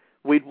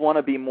we'd want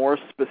to be more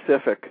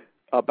specific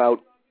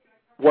about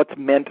what's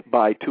meant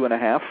by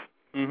 2.5.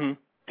 Mm-hmm.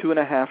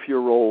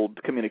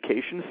 2.5-year-old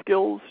communication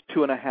skills,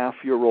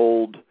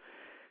 2.5-year-old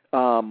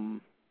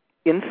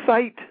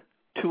insight,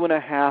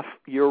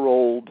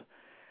 2.5-year-old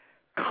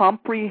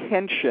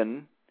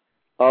comprehension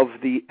of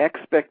the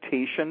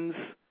expectations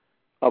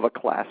of a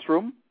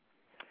classroom,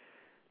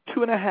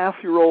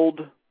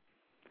 2.5-year-old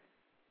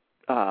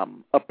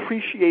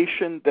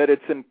appreciation that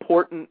it's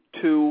important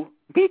to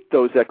meet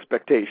those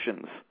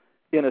expectations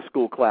in a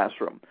school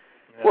classroom.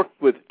 Yeah.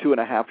 Worked with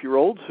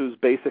 2.5-year-olds whose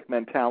basic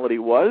mentality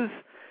was,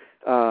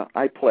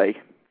 I play.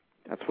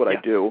 That's what I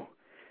do.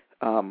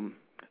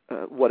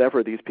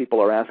 Whatever these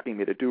people are asking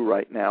me to do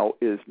right now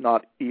is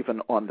not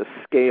even on the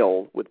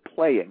scale with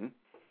playing.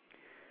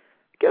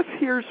 Guess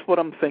here's what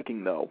I'm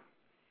thinking, though.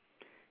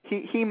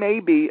 He may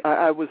be,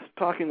 I was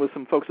talking with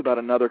some folks about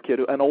another kid,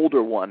 an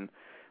older one,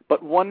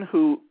 but one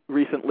who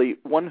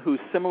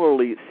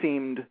similarly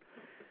seemed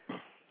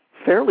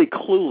fairly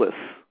clueless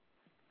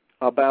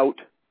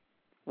about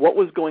what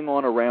was going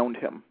on around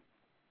him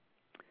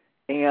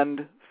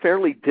and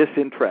fairly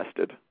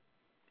disinterested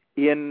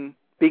in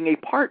being a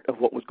part of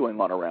what was going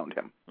on around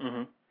him. Mm-hmm.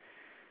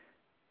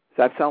 Does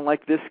that sound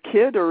like this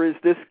kid, or is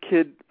this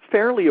kid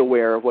fairly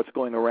aware of what's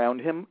going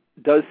around him,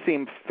 does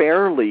seem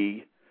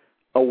fairly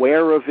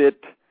aware of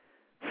it,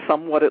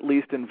 somewhat at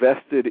least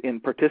invested in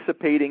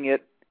participating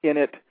in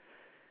it?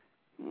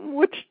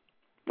 Which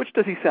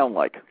does he sound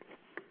like?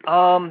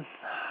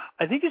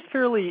 I think he's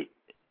fairly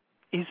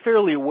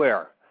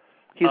aware.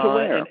 He's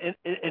aware.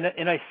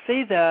 And I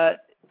say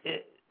that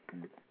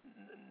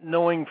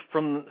knowing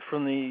from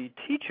the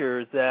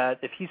teacher that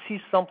if he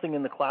sees something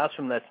in the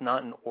classroom that's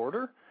not in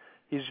order,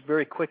 he's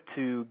very quick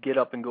to get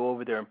up and go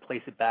over there and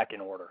place it back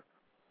in order.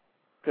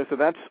 Okay, so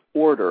that's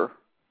order.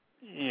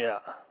 Yeah.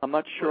 I'm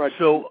not sure.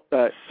 So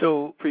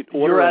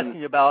you're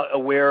asking about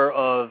aware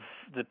of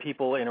the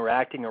people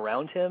interacting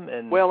around him,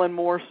 and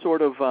more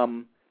sort of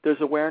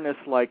there's awareness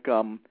like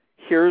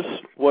here's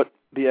what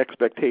the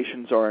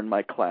expectations are in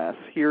my class.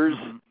 Here's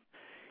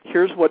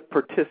what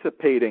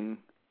participating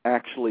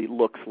actually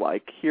looks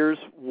like. Here's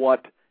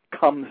what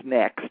comes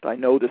next. I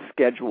know the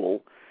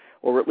schedule,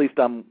 or at least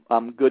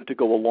I'm good to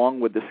go along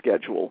with the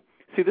schedule.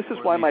 See, this is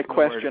why my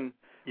question: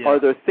 are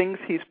there things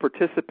he's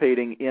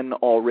participating in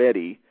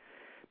already?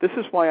 This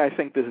is why I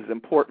think this is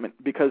important,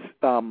 because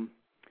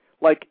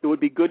it would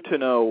be good to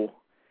know,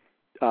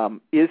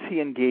 is he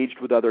engaged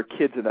with other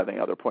kids at any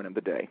other point in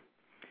the day?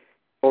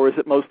 Or is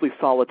it mostly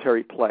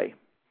solitary play?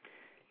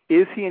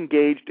 Is he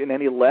engaged in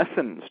any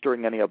lessons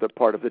during any other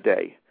part of the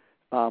day?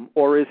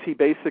 Or is he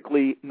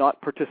basically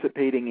not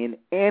participating in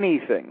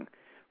anything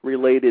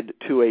related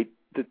to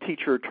the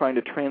teacher trying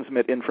to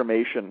transmit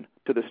information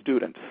to the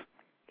students?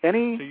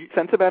 Any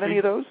sense about any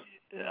of those?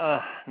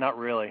 Not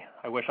really.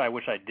 I wish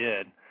I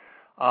did.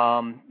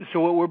 So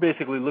what we're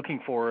basically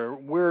looking for,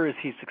 where is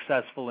he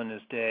successful in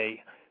his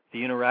day,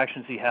 the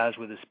interactions he has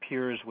with his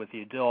peers, with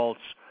the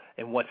adults,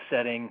 in what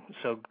setting,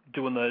 so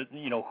doing the,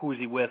 who is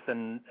he with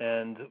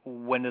and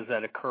when does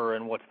that occur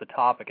and what's the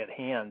topic at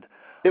hand.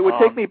 It would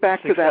take me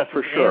back to that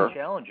for sure. And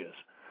challenges.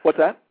 What's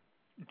that?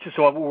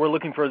 So we're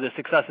looking for the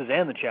successes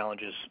and the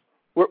challenges.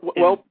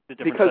 Well,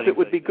 because it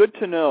would be good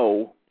to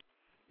know,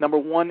 number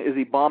one, is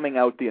he bombing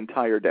out the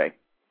entire day?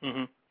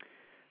 Mm-hmm.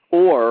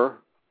 Or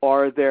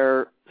are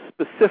there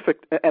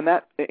specific, and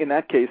that in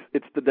that case,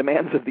 it's the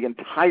demands of the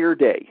entire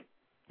day.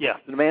 Yeah.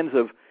 The demands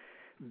of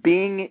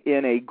being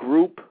in a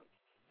group,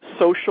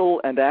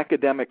 social and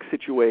academic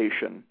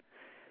situation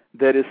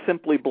that is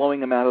simply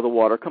blowing him out of the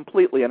water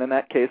completely. And in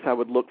that case, I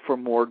would look for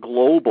more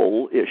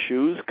global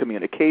issues,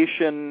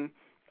 communication,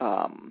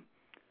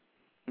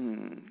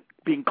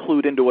 being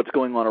clued into what's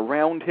going on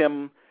around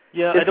him.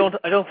 Yeah, I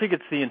don't think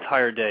it's the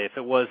entire day. If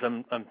it was,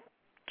 I'm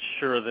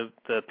sure the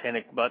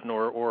panic button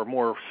or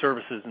more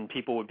services and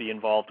people would be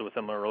involved with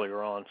him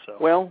earlier on. So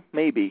well,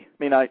 maybe.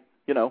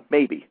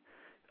 Maybe.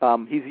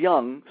 He's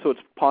young, so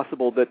it's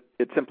possible that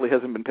it simply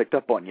hasn't been picked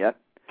up on yet.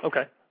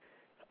 Okay.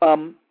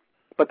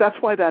 But that's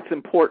why that's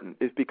important,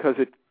 is because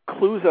it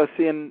clues us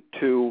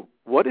into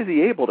what is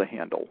he able to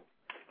handle.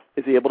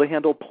 Is he able to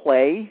handle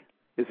play?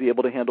 Is he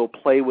able to handle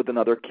play with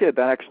another kid?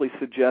 That actually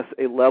suggests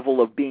a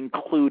level of being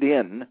clued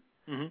in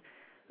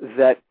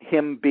that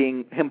him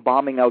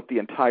bombing out the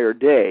entire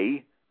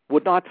day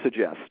would not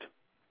suggest.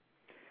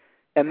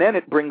 And then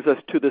it brings us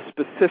to the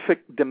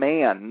specific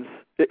demands.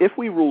 If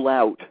we rule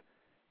out,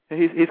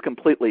 he's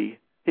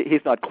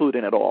not clued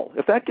in at all.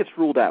 If that gets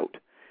ruled out,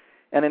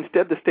 and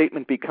instead the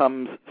statement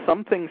becomes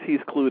some things he's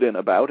clued in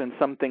about and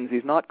some things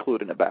he's not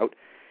clued in about,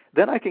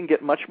 then I can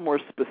get much more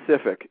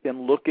specific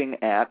in looking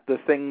at the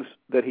things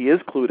that he is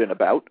clued in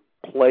about,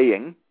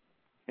 playing.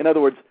 In other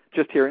words,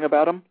 just hearing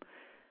about him.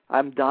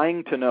 I'm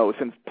dying to know,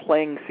 since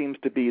playing seems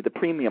to be the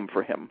premium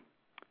for him,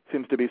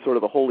 seems to be sort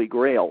of the holy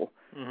grail.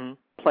 Mm-hmm.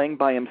 Playing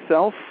by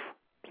himself,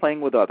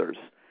 playing with others.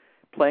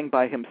 Playing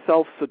by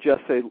himself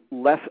suggests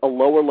a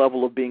lower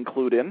level of being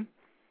clued in.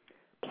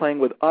 Playing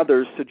with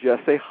others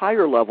suggests a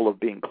higher level of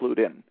being clued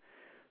in.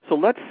 So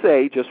let's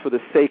say, just for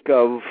the sake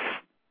of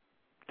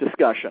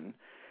discussion,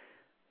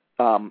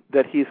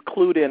 that he's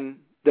clued in,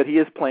 that he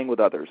is playing with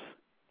others.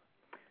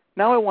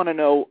 Now I want to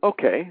know,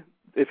 okay,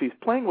 if he's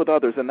playing with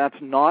others and that's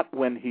not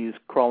when he's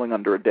crawling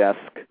under a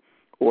desk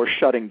or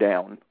shutting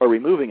down or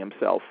removing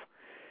himself,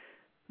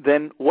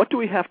 then what do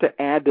we have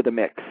to add to the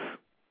mix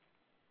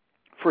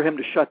for him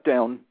to shut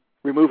down,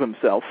 remove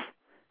himself,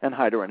 and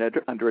hide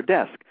under a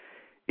desk?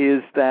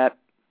 Is that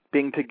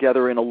being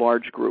together in a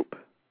large group?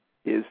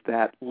 Is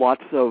that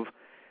lots of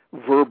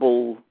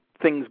verbal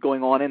things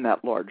going on in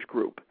that large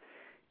group?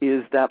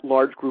 Is that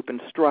large group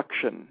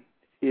instruction?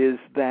 Is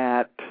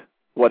that,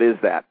 what is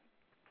that?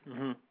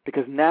 Mm-hmm.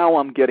 Because now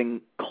I'm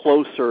getting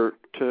closer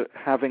to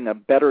having a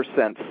better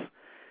sense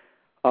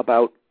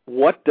about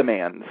what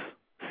demands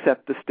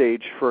set the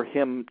stage for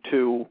him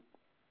to,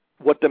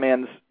 what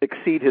demands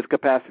exceed his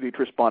capacity to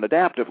respond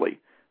adaptively.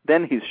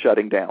 Then he's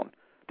shutting down.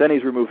 Then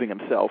he's removing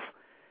himself.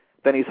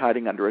 Then he's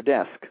hiding under a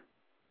desk.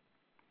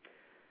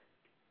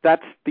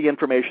 That's the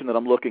information that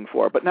I'm looking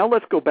for. But now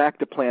let's go back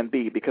to Plan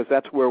B, because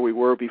that's where we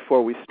were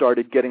before we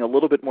started getting a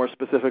little bit more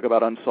specific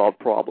about unsolved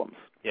problems.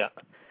 Yeah.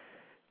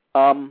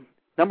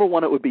 Number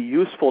one, it would be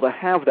useful to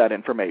have that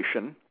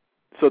information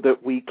so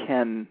that we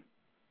can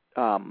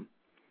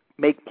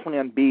make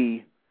Plan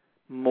B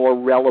more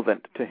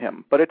relevant to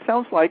him. But it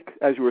sounds like,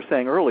 as you were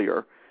saying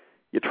earlier,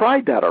 you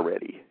tried that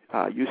already.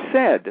 You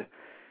said,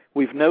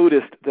 we've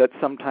noticed that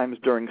sometimes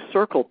during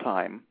circle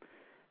time,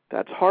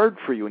 that's hard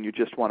for you and you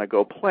just want to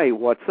go play.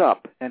 What's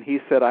up? And he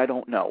said, I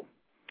don't know.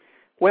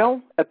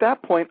 Well, at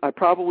that point, I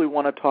probably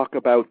want to talk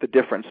about the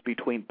difference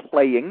between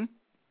playing.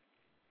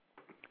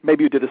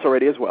 Maybe you did this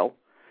already as well.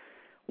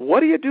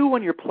 What do you do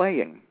when you're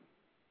playing?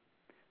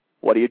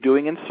 What are you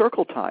doing in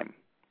circle time?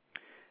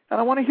 And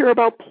I want to hear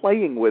about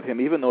playing with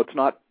him, even though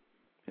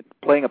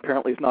playing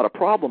apparently is not a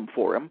problem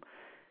for him.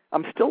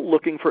 I'm still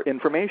looking for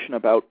information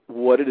about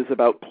what it is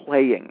about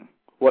playing.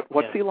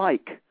 What's he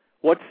like?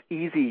 What's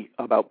easy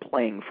about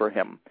playing for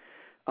him?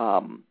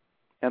 And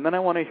then I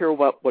want to hear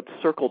about what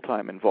circle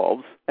time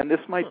involves. And this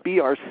might be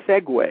our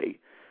segue.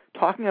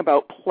 Talking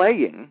about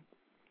playing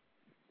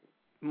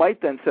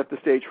might then set the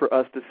stage for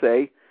us to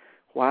say,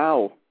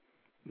 wow,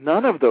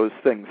 none of those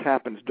things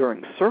happens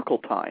during circle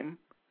time.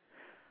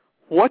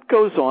 What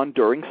goes on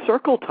during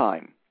circle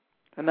time?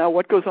 And now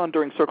what goes on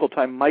during circle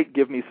time might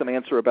give me some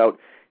answer about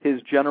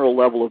his general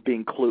level of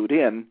being clued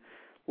in.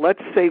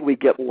 Let's say we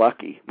get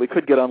lucky. We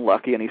could get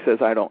unlucky, and he says,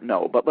 I don't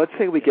know. But let's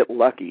say we get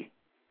lucky.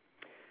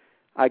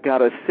 I got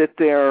to sit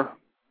there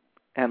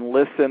and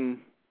listen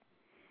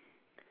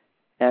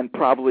and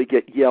probably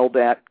get yelled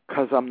at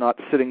because I'm not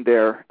sitting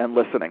there and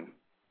listening.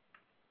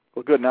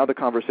 Well, good. Now the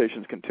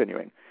conversation's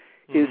continuing.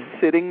 Mm-hmm. Is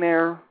sitting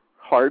there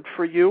hard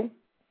for you?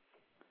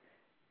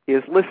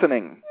 Is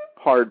listening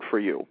hard for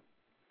you?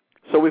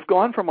 So we've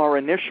gone from our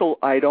initial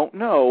I don't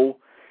know,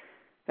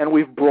 and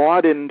we've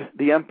broadened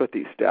the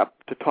empathy step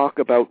to talk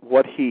about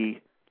what he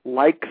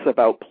likes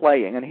about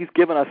playing, and he's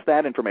given us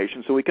that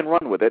information so we can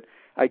run with it.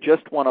 I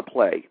just want to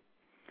play.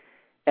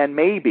 And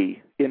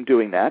maybe in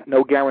doing that,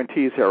 no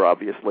guarantees here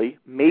obviously,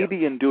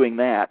 maybe in doing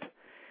that,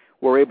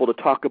 we're able to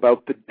talk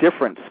about the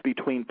difference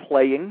between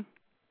playing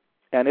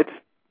and its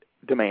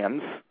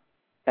demands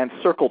and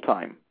circle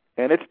time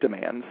and its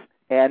demands,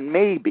 and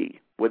maybe,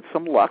 with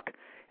some luck,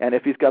 and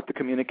if he's got the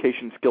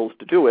communication skills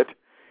to do it,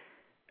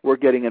 we're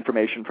getting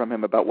information from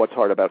him about what's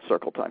hard about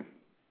circle time.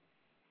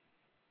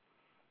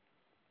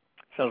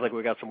 Sounds like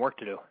we got some work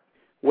to do.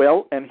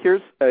 Well, and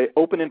here's an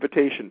open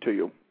invitation to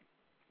you.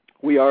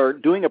 We are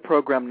doing a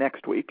program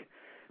next week,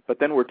 but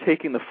then we're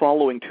taking the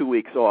following 2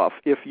 weeks off.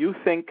 If you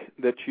think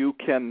that you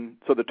can,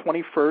 so the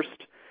 21st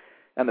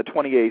and the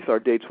 28th are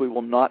dates we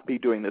will not be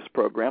doing this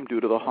program due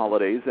to the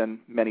holidays and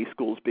many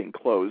schools being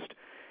closed.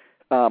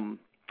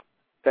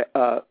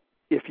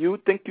 If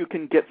you think you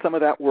can get some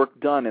of that work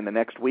done in the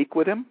next week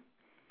with him,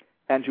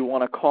 and you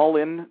want to call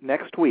in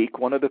next week,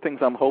 one of the things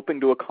I'm hoping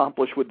to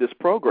accomplish with this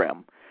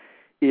program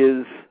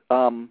is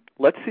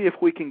let's see if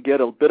we can get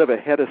a bit of a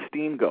head of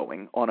steam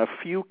going on a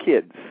few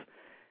kids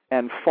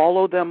and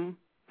follow them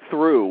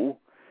through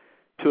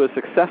to a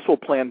successful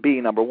Plan B,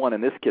 number one,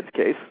 in this kid's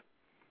case,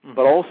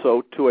 but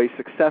also to a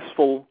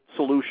successful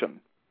solution.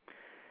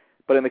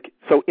 But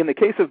in the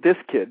case of this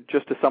kid,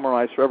 just to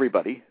summarize for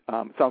everybody,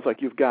 it sounds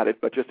like you've got it,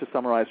 but just to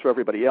summarize for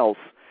everybody else,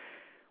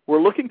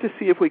 we're looking to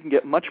see if we can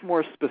get much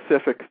more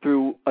specific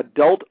through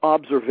adult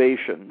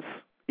observations,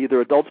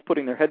 either adults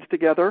putting their heads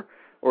together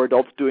or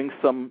adults doing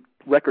some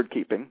record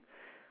keeping,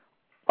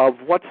 of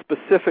what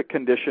specific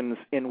conditions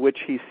in which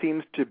he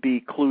seems to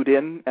be clued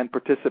in and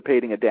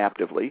participating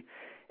adaptively,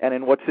 and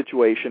in what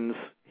situations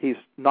he's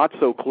not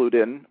so clued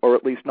in, or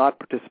at least not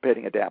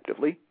participating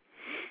adaptively.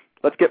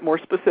 Let's get more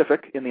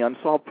specific in the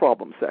unsolved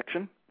problems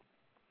section.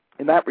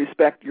 In that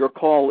respect, your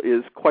call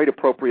is quite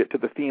appropriate to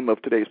the theme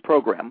of today's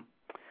program.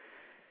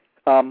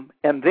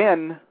 And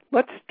then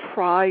let's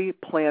try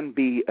Plan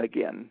B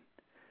again,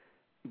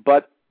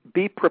 but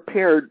be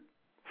prepared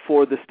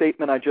for the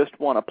statement I just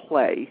want to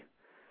play,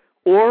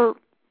 or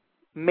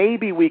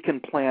maybe we can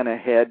plan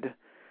ahead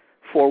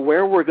for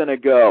where we're going to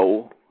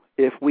go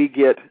if we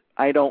get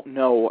I don't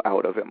know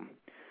out of him.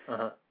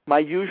 Uh-huh. My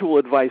usual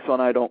advice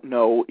on I don't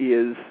know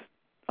is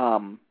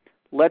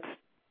let's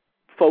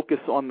focus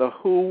on the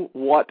who,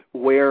 what,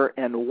 where,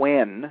 and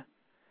when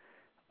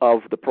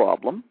of the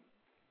problem.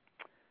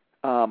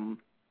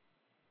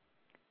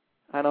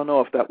 I don't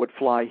know if that would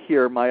fly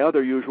here. My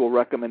other usual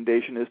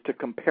recommendation is to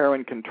compare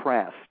and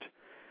contrast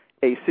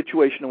a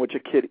situation in which a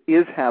kid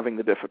is having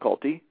the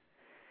difficulty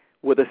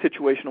with a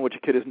situation in which a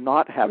kid is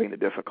not having the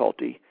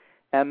difficulty.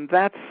 And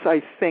that's,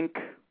 I think,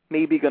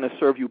 maybe going to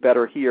serve you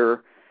better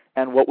here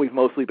and what we've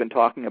mostly been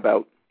talking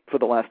about for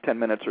the last 10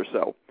 minutes or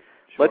so.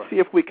 Sure. Let's see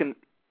if we can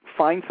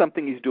find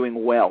something he's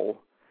doing well,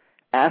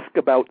 ask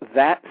about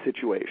that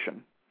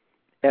situation,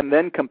 and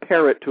then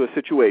compare it to a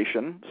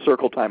situation,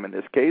 circle time in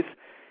this case,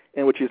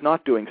 in which he's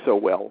not doing so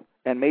well.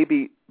 And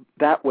maybe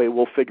that way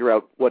we'll figure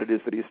out what it is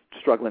that he's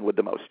struggling with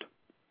the most.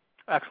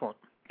 Excellent.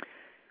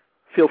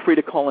 Feel free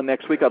to call in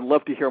next week. I'd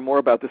love to hear more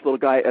about this little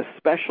guy,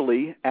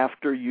 especially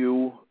after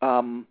you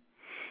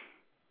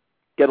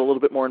get a little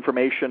bit more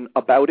information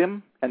about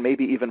him and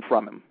maybe even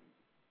from him.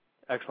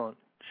 Excellent.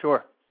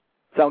 Sure.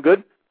 Sound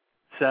good?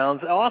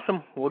 Sounds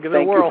awesome. We'll give it a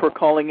Thank whirl. you for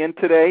calling in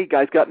today.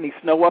 Guys, got any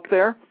snow up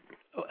there?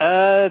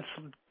 It's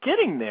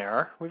getting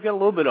there. We've got a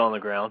little bit on the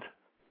ground.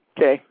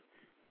 Okay.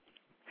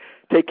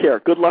 Take care.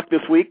 Good luck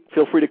this week.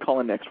 Feel free to call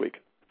in next week.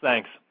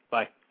 Thanks.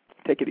 Bye.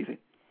 Take it easy.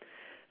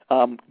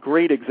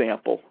 Great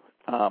example.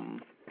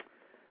 And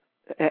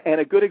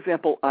a good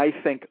example, I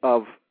think,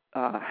 of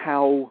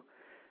how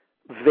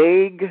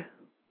vague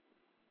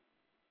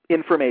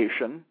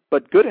information,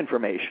 but good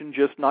information,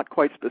 just not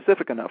quite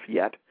specific enough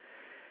yet,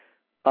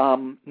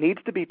 needs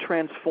to be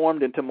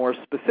transformed into more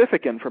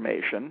specific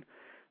information,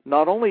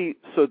 not only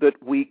so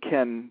that we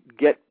can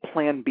get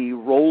Plan B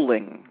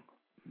rolling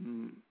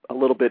a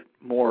little bit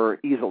more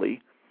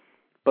easily,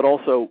 but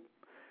also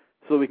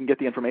so we can get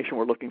the information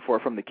we're looking for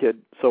from the kid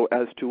so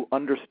as to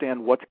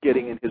understand what's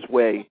getting in his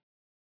way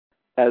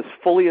as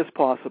fully as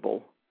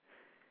possible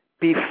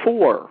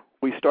before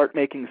we start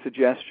making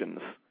suggestions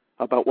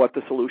about what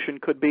the solution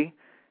could be.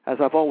 As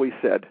I've always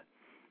said,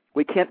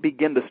 we can't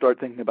begin to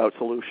start thinking about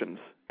solutions,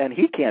 and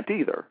he can't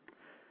either,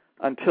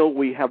 until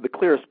we have the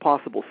clearest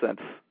possible sense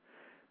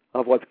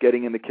of what's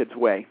getting in the kid's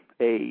way.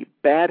 A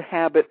bad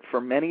habit for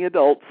many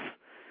adults.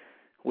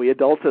 We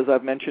adults, as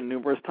I've mentioned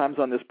numerous times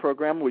on this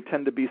program, we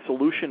tend to be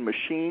solution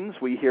machines.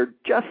 We hear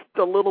just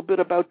a little bit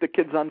about the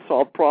kid's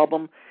unsolved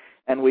problem,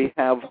 and we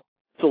have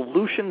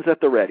solutions at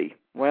the ready.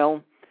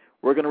 Well,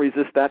 we're going to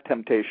resist that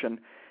temptation.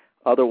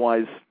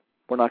 Otherwise,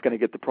 we're not going to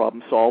get the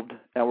problem solved,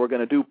 and we're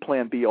going to do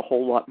Plan B a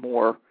whole lot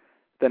more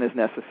than is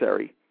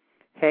necessary.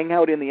 Hang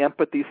out in the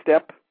empathy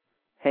step.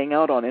 Hang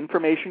out on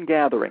information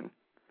gathering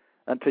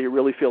until you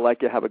really feel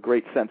like you have a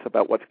great sense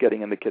about what's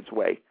getting in the kid's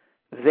way.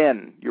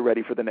 Then you're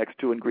ready for the next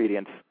two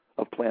ingredients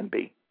of Plan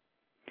B.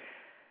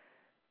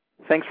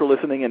 Thanks for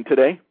listening in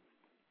today.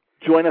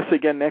 Join us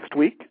again next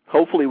week.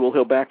 Hopefully we'll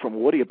hear back from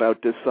Woody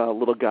about this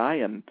little guy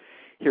and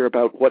hear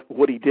about what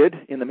Woody did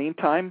in the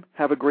meantime.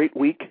 Have a great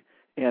week,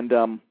 and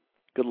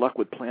good luck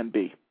with Plan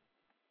B.